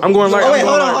 I'm going like. Oh, wait, I'm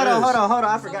hold going on, like this. hold on.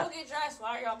 I So forgot. go get dressed.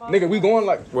 Why are y'all both? Nigga, we going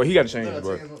like. Well, he got to change,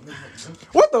 bro.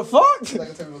 What the fuck?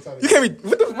 You can't be.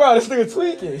 What the bro? This nigga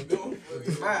tweaking. Bro,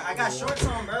 I got shorts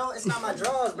on, bro. It's not my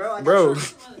drawers, bro. I got Bro,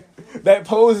 shorts. that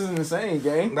pose is insane,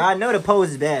 gang. Bro, I know the pose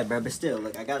is bad, bro, but still,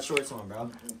 look, I got shorts on,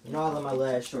 bro. You know I love my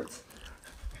little ass shorts.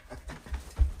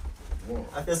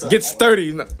 I feel so Get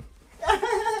sturdy.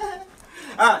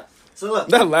 Alright, so look.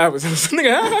 That laugh was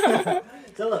nigga.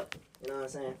 So look. You know what I'm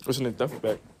saying? What's in the Duffy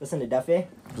bag? What's in the Duffy?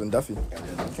 What's in Duffy?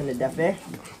 What's in the Duffy?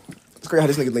 It's crazy how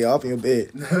this nigga lay off in your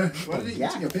bed. What did you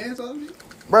take your pants off me?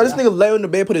 Bro, this nigga lay on the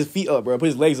bed, put his feet up, bro. Put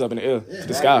his legs up in the air to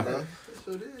the sky.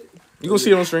 Sure did. You gonna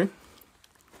see it on stream?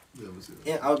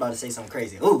 Yeah, I was about to say something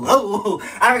crazy. Ooh.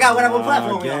 I forgot what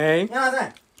platform we on. gang. You know what I'm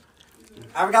saying?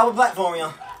 I forgot what platform we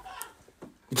on.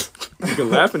 Nigga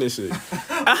laughing and shit.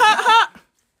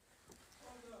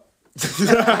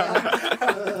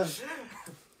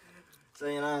 So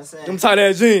you know what I'm saying? Them tight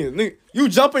ass jeans. Nigga, you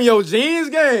jumping your jeans,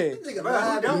 gang?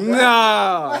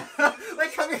 Nah.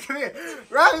 Wait, come here.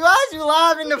 Robbie, why is you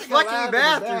live in the fucking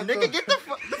bathroom? Nigga, get the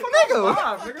fuck.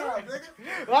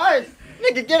 Nigga. Why?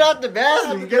 Nigga, get out the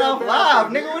bathroom. Get off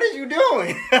live. Nigga, what is you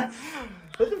doing?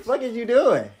 What the fuck is you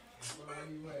doing?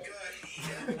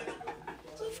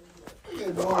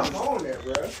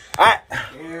 Alright.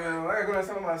 Yeah, I gotta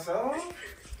tell myself.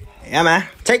 Yeah, man.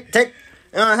 Take. You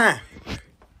know what I'm saying?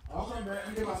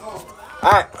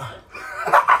 Alright.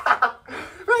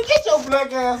 Man, get your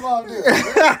black ass off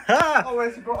there.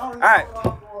 Always go Alright.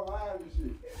 live and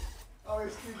shit.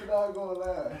 Always keep it all going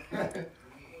live.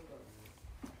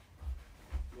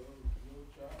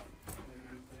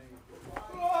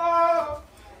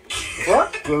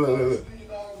 What? Look.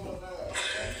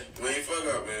 We ain't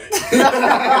fuck up, man.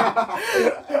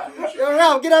 Yo,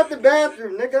 Ralph, get out the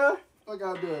bathroom, nigga. Fuck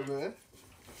out there, man.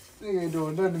 Nigga ain't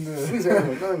doing nothing there.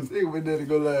 Nigga been there to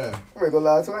go live. I'm ready to go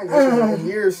live too. I ain't done shit in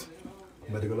years.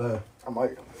 I'm about to go live. I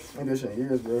might. I ain't done shit in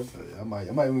years, bro. I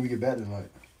might when we get back tonight.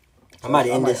 I might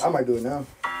end this. I might do it now.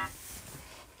 I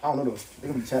don't know though. They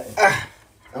gonna be chatting.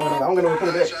 I'm gonna put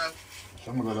it back.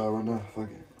 I'm gonna go live right now. Fuck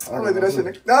it. I'm gonna do that shit,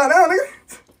 nigga. Nah, nigga.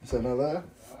 You said not live?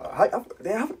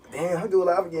 Damn, I do it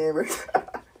live again, bro.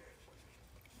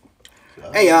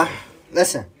 Hey, y'all.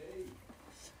 Listen.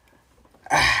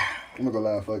 I'm gonna go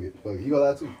live. Fuck it. You go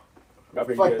live too. Fuck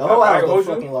the whole house go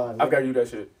fucking live. I've got to do that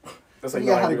shit. That's You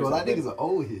got how to go live. Niggas are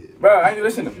old head. Bro, I ain't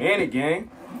listen to Manic, gang.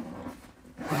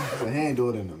 So he ain't do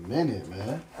it in a minute,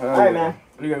 man. Alright, man.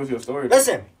 You gotta go see your story.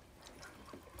 Listen.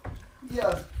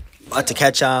 Yeah. About to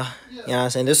catch y'all. You know what I'm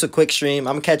saying? This is a quick stream.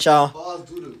 I'm gonna catch y'all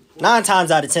 9 times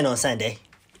out of 10 on Sunday.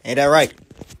 Ain't that right?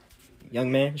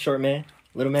 Young man, short man,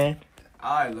 little man.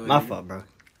 Alright, little My nigga. fault, bro.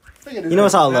 You know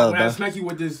it's all love, When I bro. smack you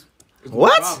with this. it's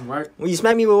What? no problem, right? Well, you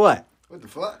smack me with what? What the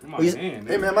fuck? My Well, you- man,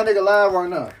 Hey man, my nigga live right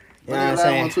now. You know what My nigga I'm live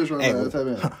saying? on Twitch right Hey, now. Type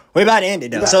in. we about to end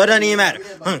it though, so it doesn't even matter.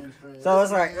 So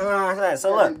it's like,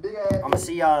 so look, I'm gonna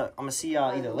see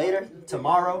y'all either later,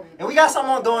 tomorrow, and we got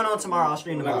something going on tomorrow. I'll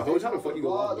stream tomorrow. How the fuck you go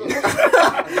live? I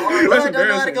don't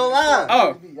know how to go live.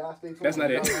 Oh, that's not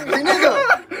it. See,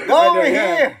 nigga, go over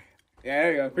here. Yeah,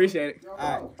 there you go. Appreciate it.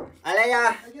 Alright.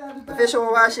 Alea, official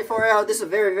will watch it for y'all. This is a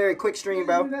very, very quick stream,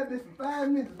 bro.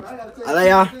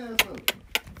 Alea.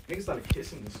 Niggas started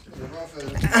kissing this.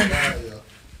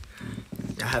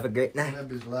 Y'all have a great night. That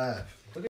bitch live.